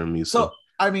bit older than me. So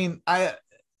I mean,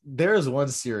 there is one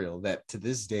cereal that to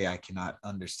this day I cannot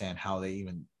understand how they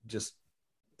even just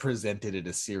presented it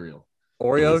as cereal.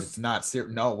 Oreos? It's not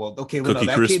cereal. No, well, okay, well,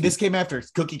 this came after.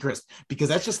 It's Cookie Crisp because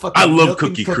that's just fucking. I love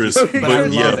Cookie Crisp,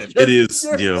 but yeah, it is.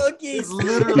 Yeah, it's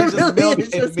literally just milk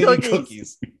and mini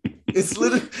cookies. It's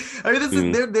literally. I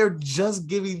mean, they're just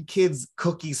giving kids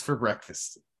cookies for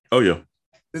breakfast. Oh yeah.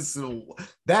 That's the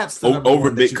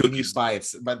overbaked cookies by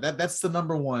it, but that's the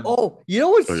number one. Oh, you know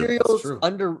what cereal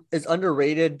is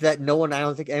underrated that I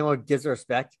don't think anyone gives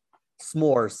respect?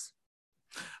 S'mores.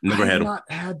 Never had them. Not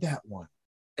had that one.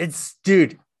 It's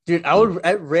dude. I would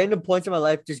at random points in my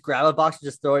life just grab a box and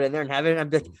just throw it in there and have it. And I'm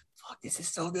like, fuck, this is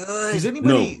so good. Does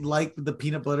anybody like the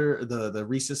peanut butter, the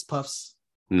Reese's Puffs?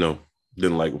 No,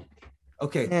 didn't like them.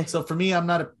 Okay, so for me, I'm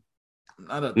not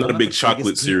a big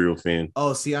chocolate cereal fan.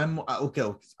 Oh, see, I'm okay.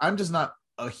 I'm just not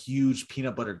a huge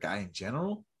peanut butter guy in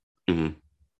general.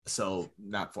 So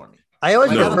not for me. I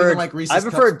always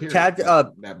preferred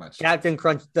that much. Captain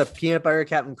Crunch, the peanut butter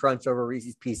Captain Crunch over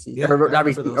Reese's Pieces.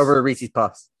 Over Reese's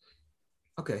Puffs.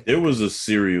 Okay. There was a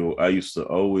cereal I used to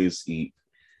always eat.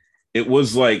 It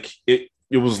was like it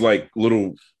was like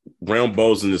little round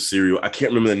balls in the cereal. I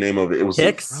can't remember the name of it. It was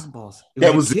Kix. Round balls.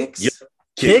 That was Kix. Yeah.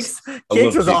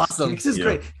 Kix was awesome. Kix is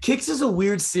great. Kix is a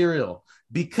weird cereal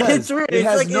because it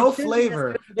has no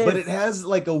flavor, but it has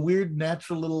like a weird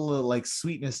natural little like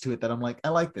sweetness to it that I'm like, I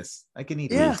like this. I can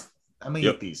eat these. I'm gonna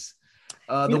eat these.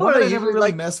 The one that I never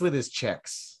really mess with is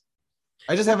Chex.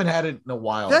 I just haven't had it in a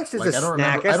while. Chex is a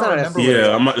snack. I don't remember.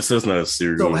 Yeah, it's not a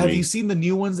cereal. So have you seen the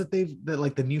new ones that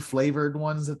like the new flavored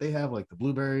ones that they have, like the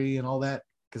blueberry and all that?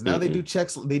 Because now they do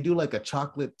Chex. They do like a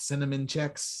chocolate cinnamon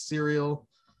Chex cereal.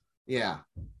 Yeah,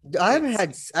 I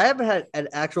haven't had an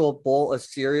actual bowl of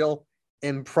cereal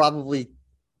in probably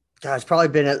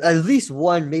been at least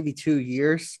 1, maybe 2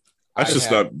 years. I should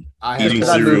stop eating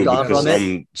cereal because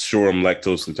I'm sure I'm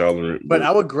lactose intolerant. But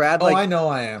I would grab I know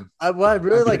I am. What I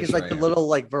really like is like the little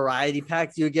like variety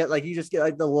packs you get. Like you just get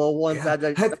like the little ones that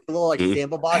like little like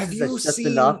sample boxes. That's just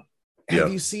enough.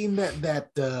 Have you seen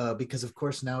that because of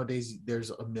course nowadays there's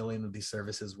a million of these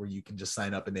services where you can just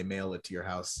sign up and they mail it to your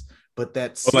house. But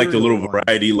that's like the little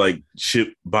variety like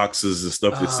chip boxes and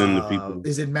stuff that send to people.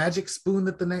 Is it Magic Spoon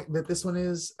that this one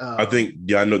is? I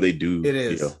think I know they do. It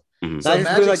is. Yeah. So Magic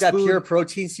Spoon, like that pure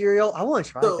protein cereal. I want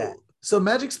to try that. So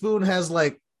Magic Spoon has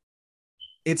like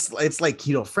It's like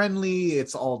keto friendly.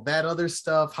 It's all that other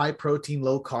stuff. High protein,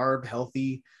 low carb,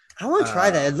 healthy. I want to try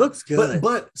that. It looks good.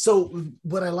 But so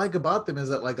what I like about them is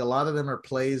that like a lot of them are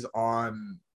plays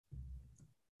on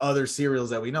other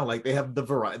cereals that we know. Like they have the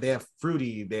variety. They have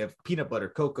fruity. They have peanut butter,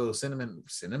 cocoa, cinnamon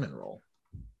roll.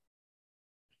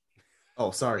 Oh,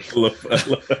 sorry.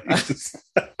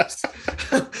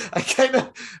 I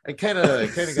kind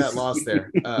of got lost there.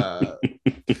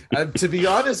 To be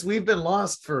honest, we've been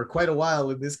lost for quite a while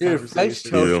in this conversation. French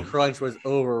Toast Crunch was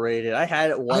overrated. I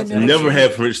had it once. I never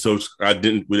had French Toast. I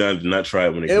did not try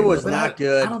it when it was not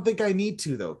good. I don't think I need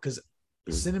to though, because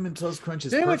Cinnamon Toast Crunch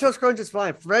is Toast Crunch is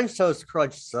fine. French Toast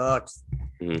Crunch sucks.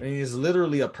 I mean, it's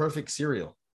literally a perfect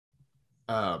cereal.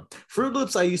 Fruit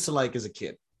Loops I used to like as a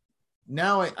kid.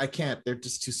 Now I can't. They're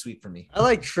just too sweet for me. I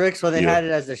like Trix when they had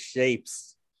it as the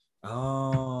shapes.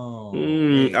 Oh,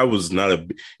 I was not a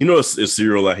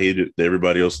cereal I hated that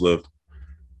everybody else loved.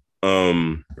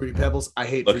 Fruity Pebbles. I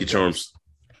hate Lucky Charms.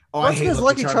 Oh, I hate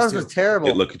Lucky Charms was terrible.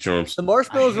 Hate Lucky Charms. The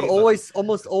marshmallows were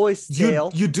almost always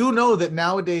stale. You do know that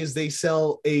nowadays they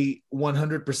sell a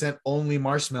 100% only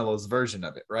marshmallows version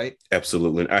of it, right?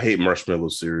 Absolutely. I hate marshmallow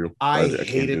cereal. I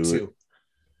hate it too.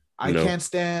 I can't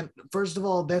stand. First of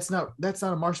all, that's not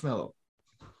a marshmallow.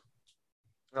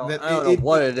 I don't know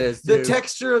what it is. The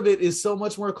texture of it is so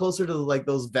much more closer to like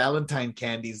those Valentine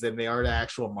candies than they are to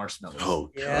actual marshmallows.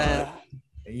 Oh yeah, God.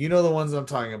 You know the ones I'm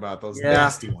talking about, those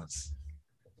nasty ones.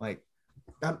 Like,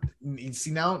 you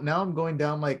see now I'm going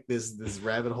down like this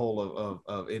rabbit hole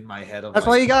of in my head. That's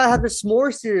why you gotta have the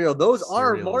s'more cereal. Those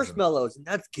are marshmallows, and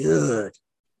that's good.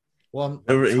 Well,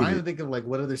 I'm trying to think of like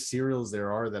what other cereals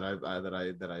there are that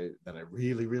I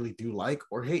really really do like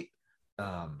or hate.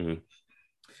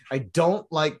 I don't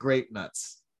like grape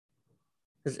nuts.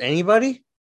 Does anybody?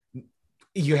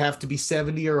 You have to be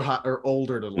 70 or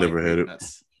older to like grape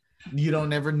nuts. You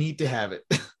don't ever need to have it.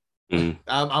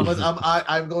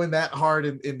 I'm going that hard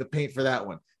in the paint for that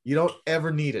one. You don't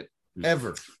ever need it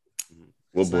ever.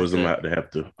 Well, boys, I'm out to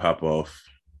have to hop off.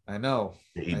 I know.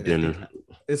 Eat dinner.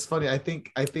 It's funny. I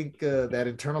think that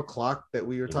internal clock that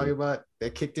we were talking about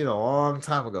that kicked in a long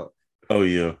time ago. Oh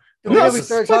yeah. We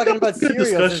started talking about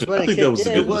cereals. I think that was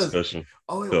a good discussion.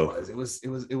 Oh,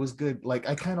 it was good. Like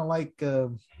I kind of like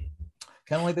that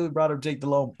we brought up Jake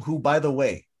Delhomme, who, by the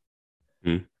way,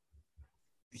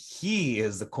 he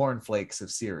is the cornflakes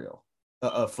of cereal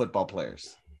of football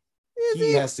players.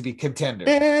 He has to be contender.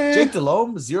 Jake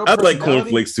Delhomme, zero. I like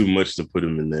cornflakes too much to put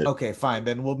him in that. Okay, fine.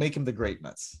 Then we'll make him the grape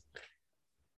nuts.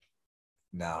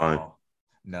 No.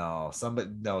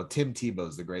 Tim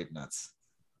Tebow's the grape nuts.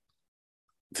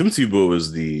 Tim Tebow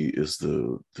is the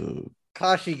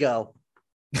Kashigo.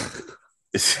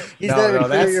 He's there to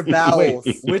clear your bowels.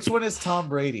 Wait, which one is Tom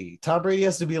Brady? Tom Brady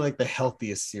has to be like the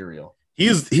healthiest cereal. He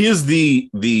is the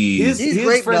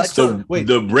great nuts.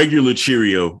 The regular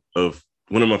Cheerio of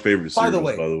one of my favorite cereals.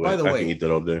 By the way, I can eat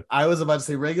that all day. I was about to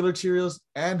say regular Cheerios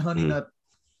and Honey Nut.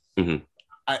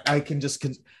 I can just.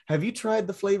 Have you tried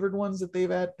the flavored ones that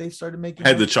they've started making? I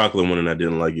had the chocolate one and I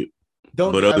didn't like it.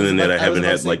 But other than that, I haven't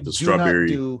had like the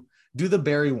strawberry. Do the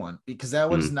berry one, because that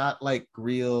one's not like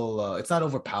real. It's not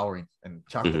overpowering, and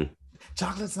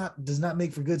chocolate's does not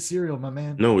make for good cereal, my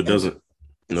man. No, it doesn't.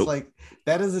 It's like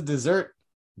that is a dessert.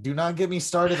 Do not get me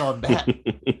started on that.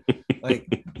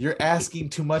 Like you're asking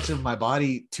too much of my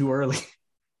body too early.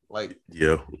 Like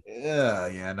yeah.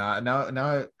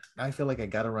 Now I feel like I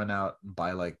gotta run out and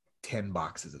buy like 10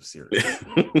 boxes of cereal.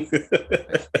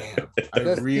 Damn, I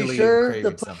really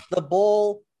craving some. The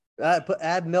bowl.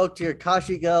 Add milk to your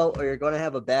Kashigo, or you're going to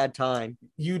have a bad time.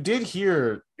 You did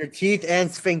hear your teeth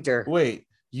and sphincter. Wait,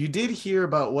 you did hear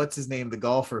about what's his name, the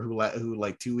golfer who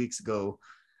like 2 weeks ago.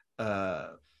 Oh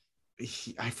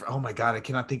my god, I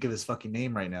cannot think of his fucking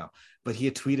name right now. But he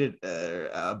had tweeted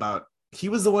about he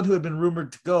was the one who had been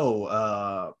rumored to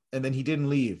go, and then he didn't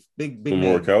leave. Big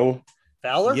Morikawa?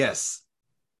 Fowler?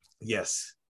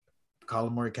 Yes,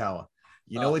 Colin Morikawa.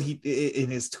 You know what he in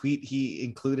his tweet he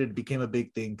included became a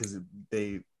big thing because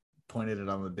they pointed it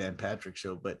on the Dan Patrick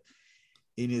show. But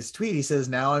in his tweet, he says,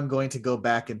 "Now I'm going to go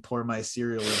back and pour my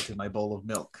cereal into my bowl of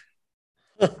milk."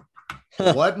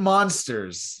 What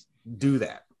monsters do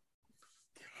that?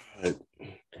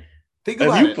 Think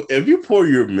about it. If you pour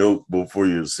your milk before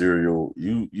your cereal,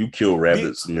 you kill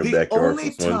rabbits in your backyard. The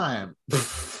only time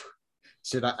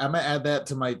I'm gonna add that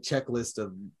to my checklist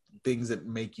of things that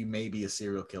make you maybe a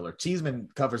serial killer. Cheeseman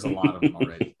covers a lot of them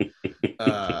already.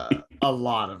 A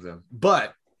lot of them.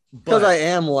 But because I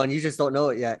am one, you just don't know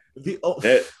it yet.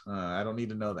 I don't need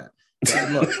to know that.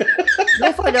 Look,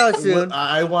 you'll find out soon.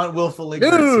 I want willful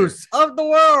ignorance. News of the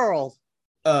world.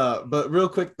 But real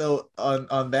quick though,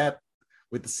 on that,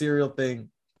 with the cereal thing,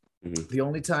 the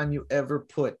only time you ever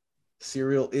put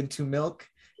cereal into milk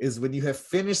is when you have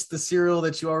finished the cereal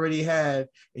that you already had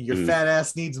and your fat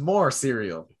ass needs more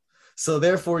cereal. So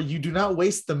therefore, you do not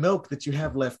waste the milk that you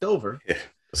have left over. Yeah,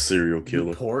 a serial killer.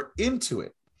 You pour into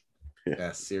it.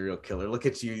 Yeah, serial killer. Look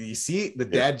at you. You see the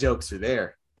dad jokes are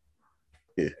there.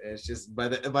 Yeah. It's just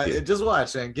just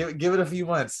watch and give it a few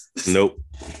months. Nope.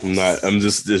 I'm not.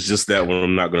 It's just that one.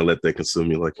 I'm not gonna let that consume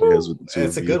me like it has with the two.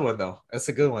 It's a good one though. That's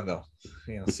a good one though.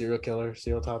 You know, serial killer,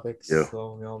 serial topics,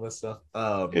 all this stuff.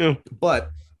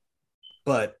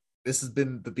 But this has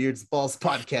been the Beards and Balls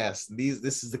podcast.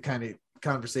 This is the kind of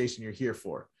conversation you're here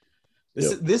for.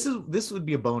 This would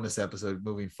be a bonus episode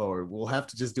moving forward. We'll have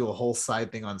to just do a whole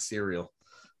side thing on cereal.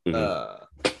 But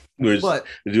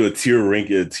do a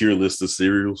tier list of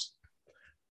cereals.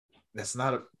 It's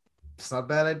not a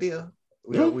bad idea.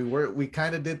 We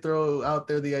kind of did throw out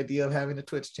there the idea of having a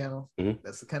Twitch channel.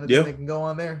 That's the kind of thing that can go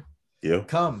on there. Yeah.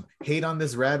 Come hate on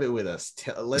this rabbit with us.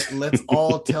 Let's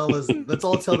all tell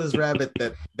this rabbit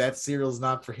that cereal's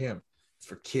not for him. It's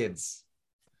for kids.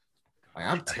 Like,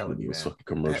 I'm telling you, those fucking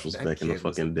commercials back in the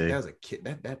fucking day. That was a kid.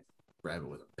 That rabbit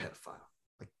was a pedophile.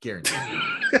 I guarantee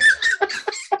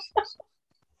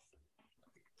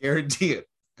it.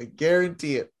 I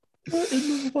guarantee it. What in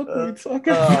the fuck are we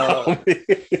talking about?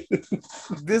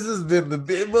 This has been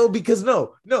because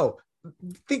no.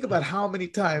 Think about how many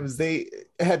times they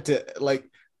had to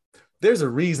there's a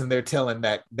reason they're telling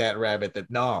that rabbit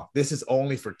that no, this is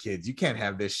only for kids. You can't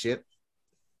have this shit.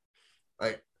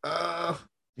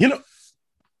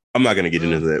 I'm not gonna get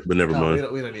into that, but never mind.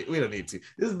 We don't need to.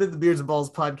 This has been the Beards and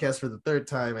Balls podcast for the third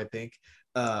time, I think.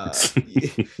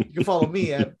 You can follow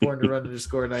me at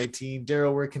born-to-run_19.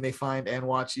 Daryl, where can they find and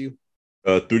watch you?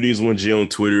 3Ds1G on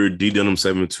Twitter,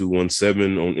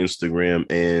 DDunham7217 on Instagram,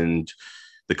 and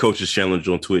the Coaches Challenge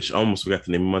on Twitch. I almost forgot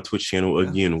the name of my Twitch channel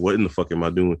again. What in the fuck am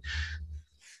I doing?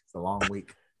 It's a long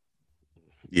week.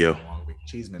 Yeah,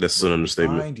 Cheeseman, that's an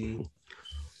understatement.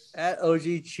 At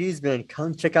OG Cheeseman,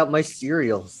 come check out my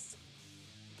cereals.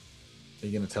 Are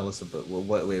you gonna tell us about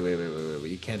what? Wait!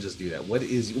 You can't just do that.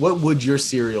 What would your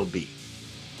cereal be?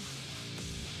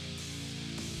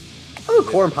 I'm a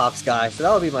Corn Pops guy, so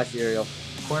that would be my cereal.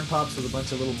 Corn Pops with a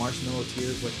bunch of little marshmallow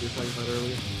tears, like you were talking about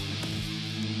earlier.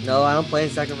 No, I don't play in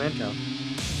Sacramento.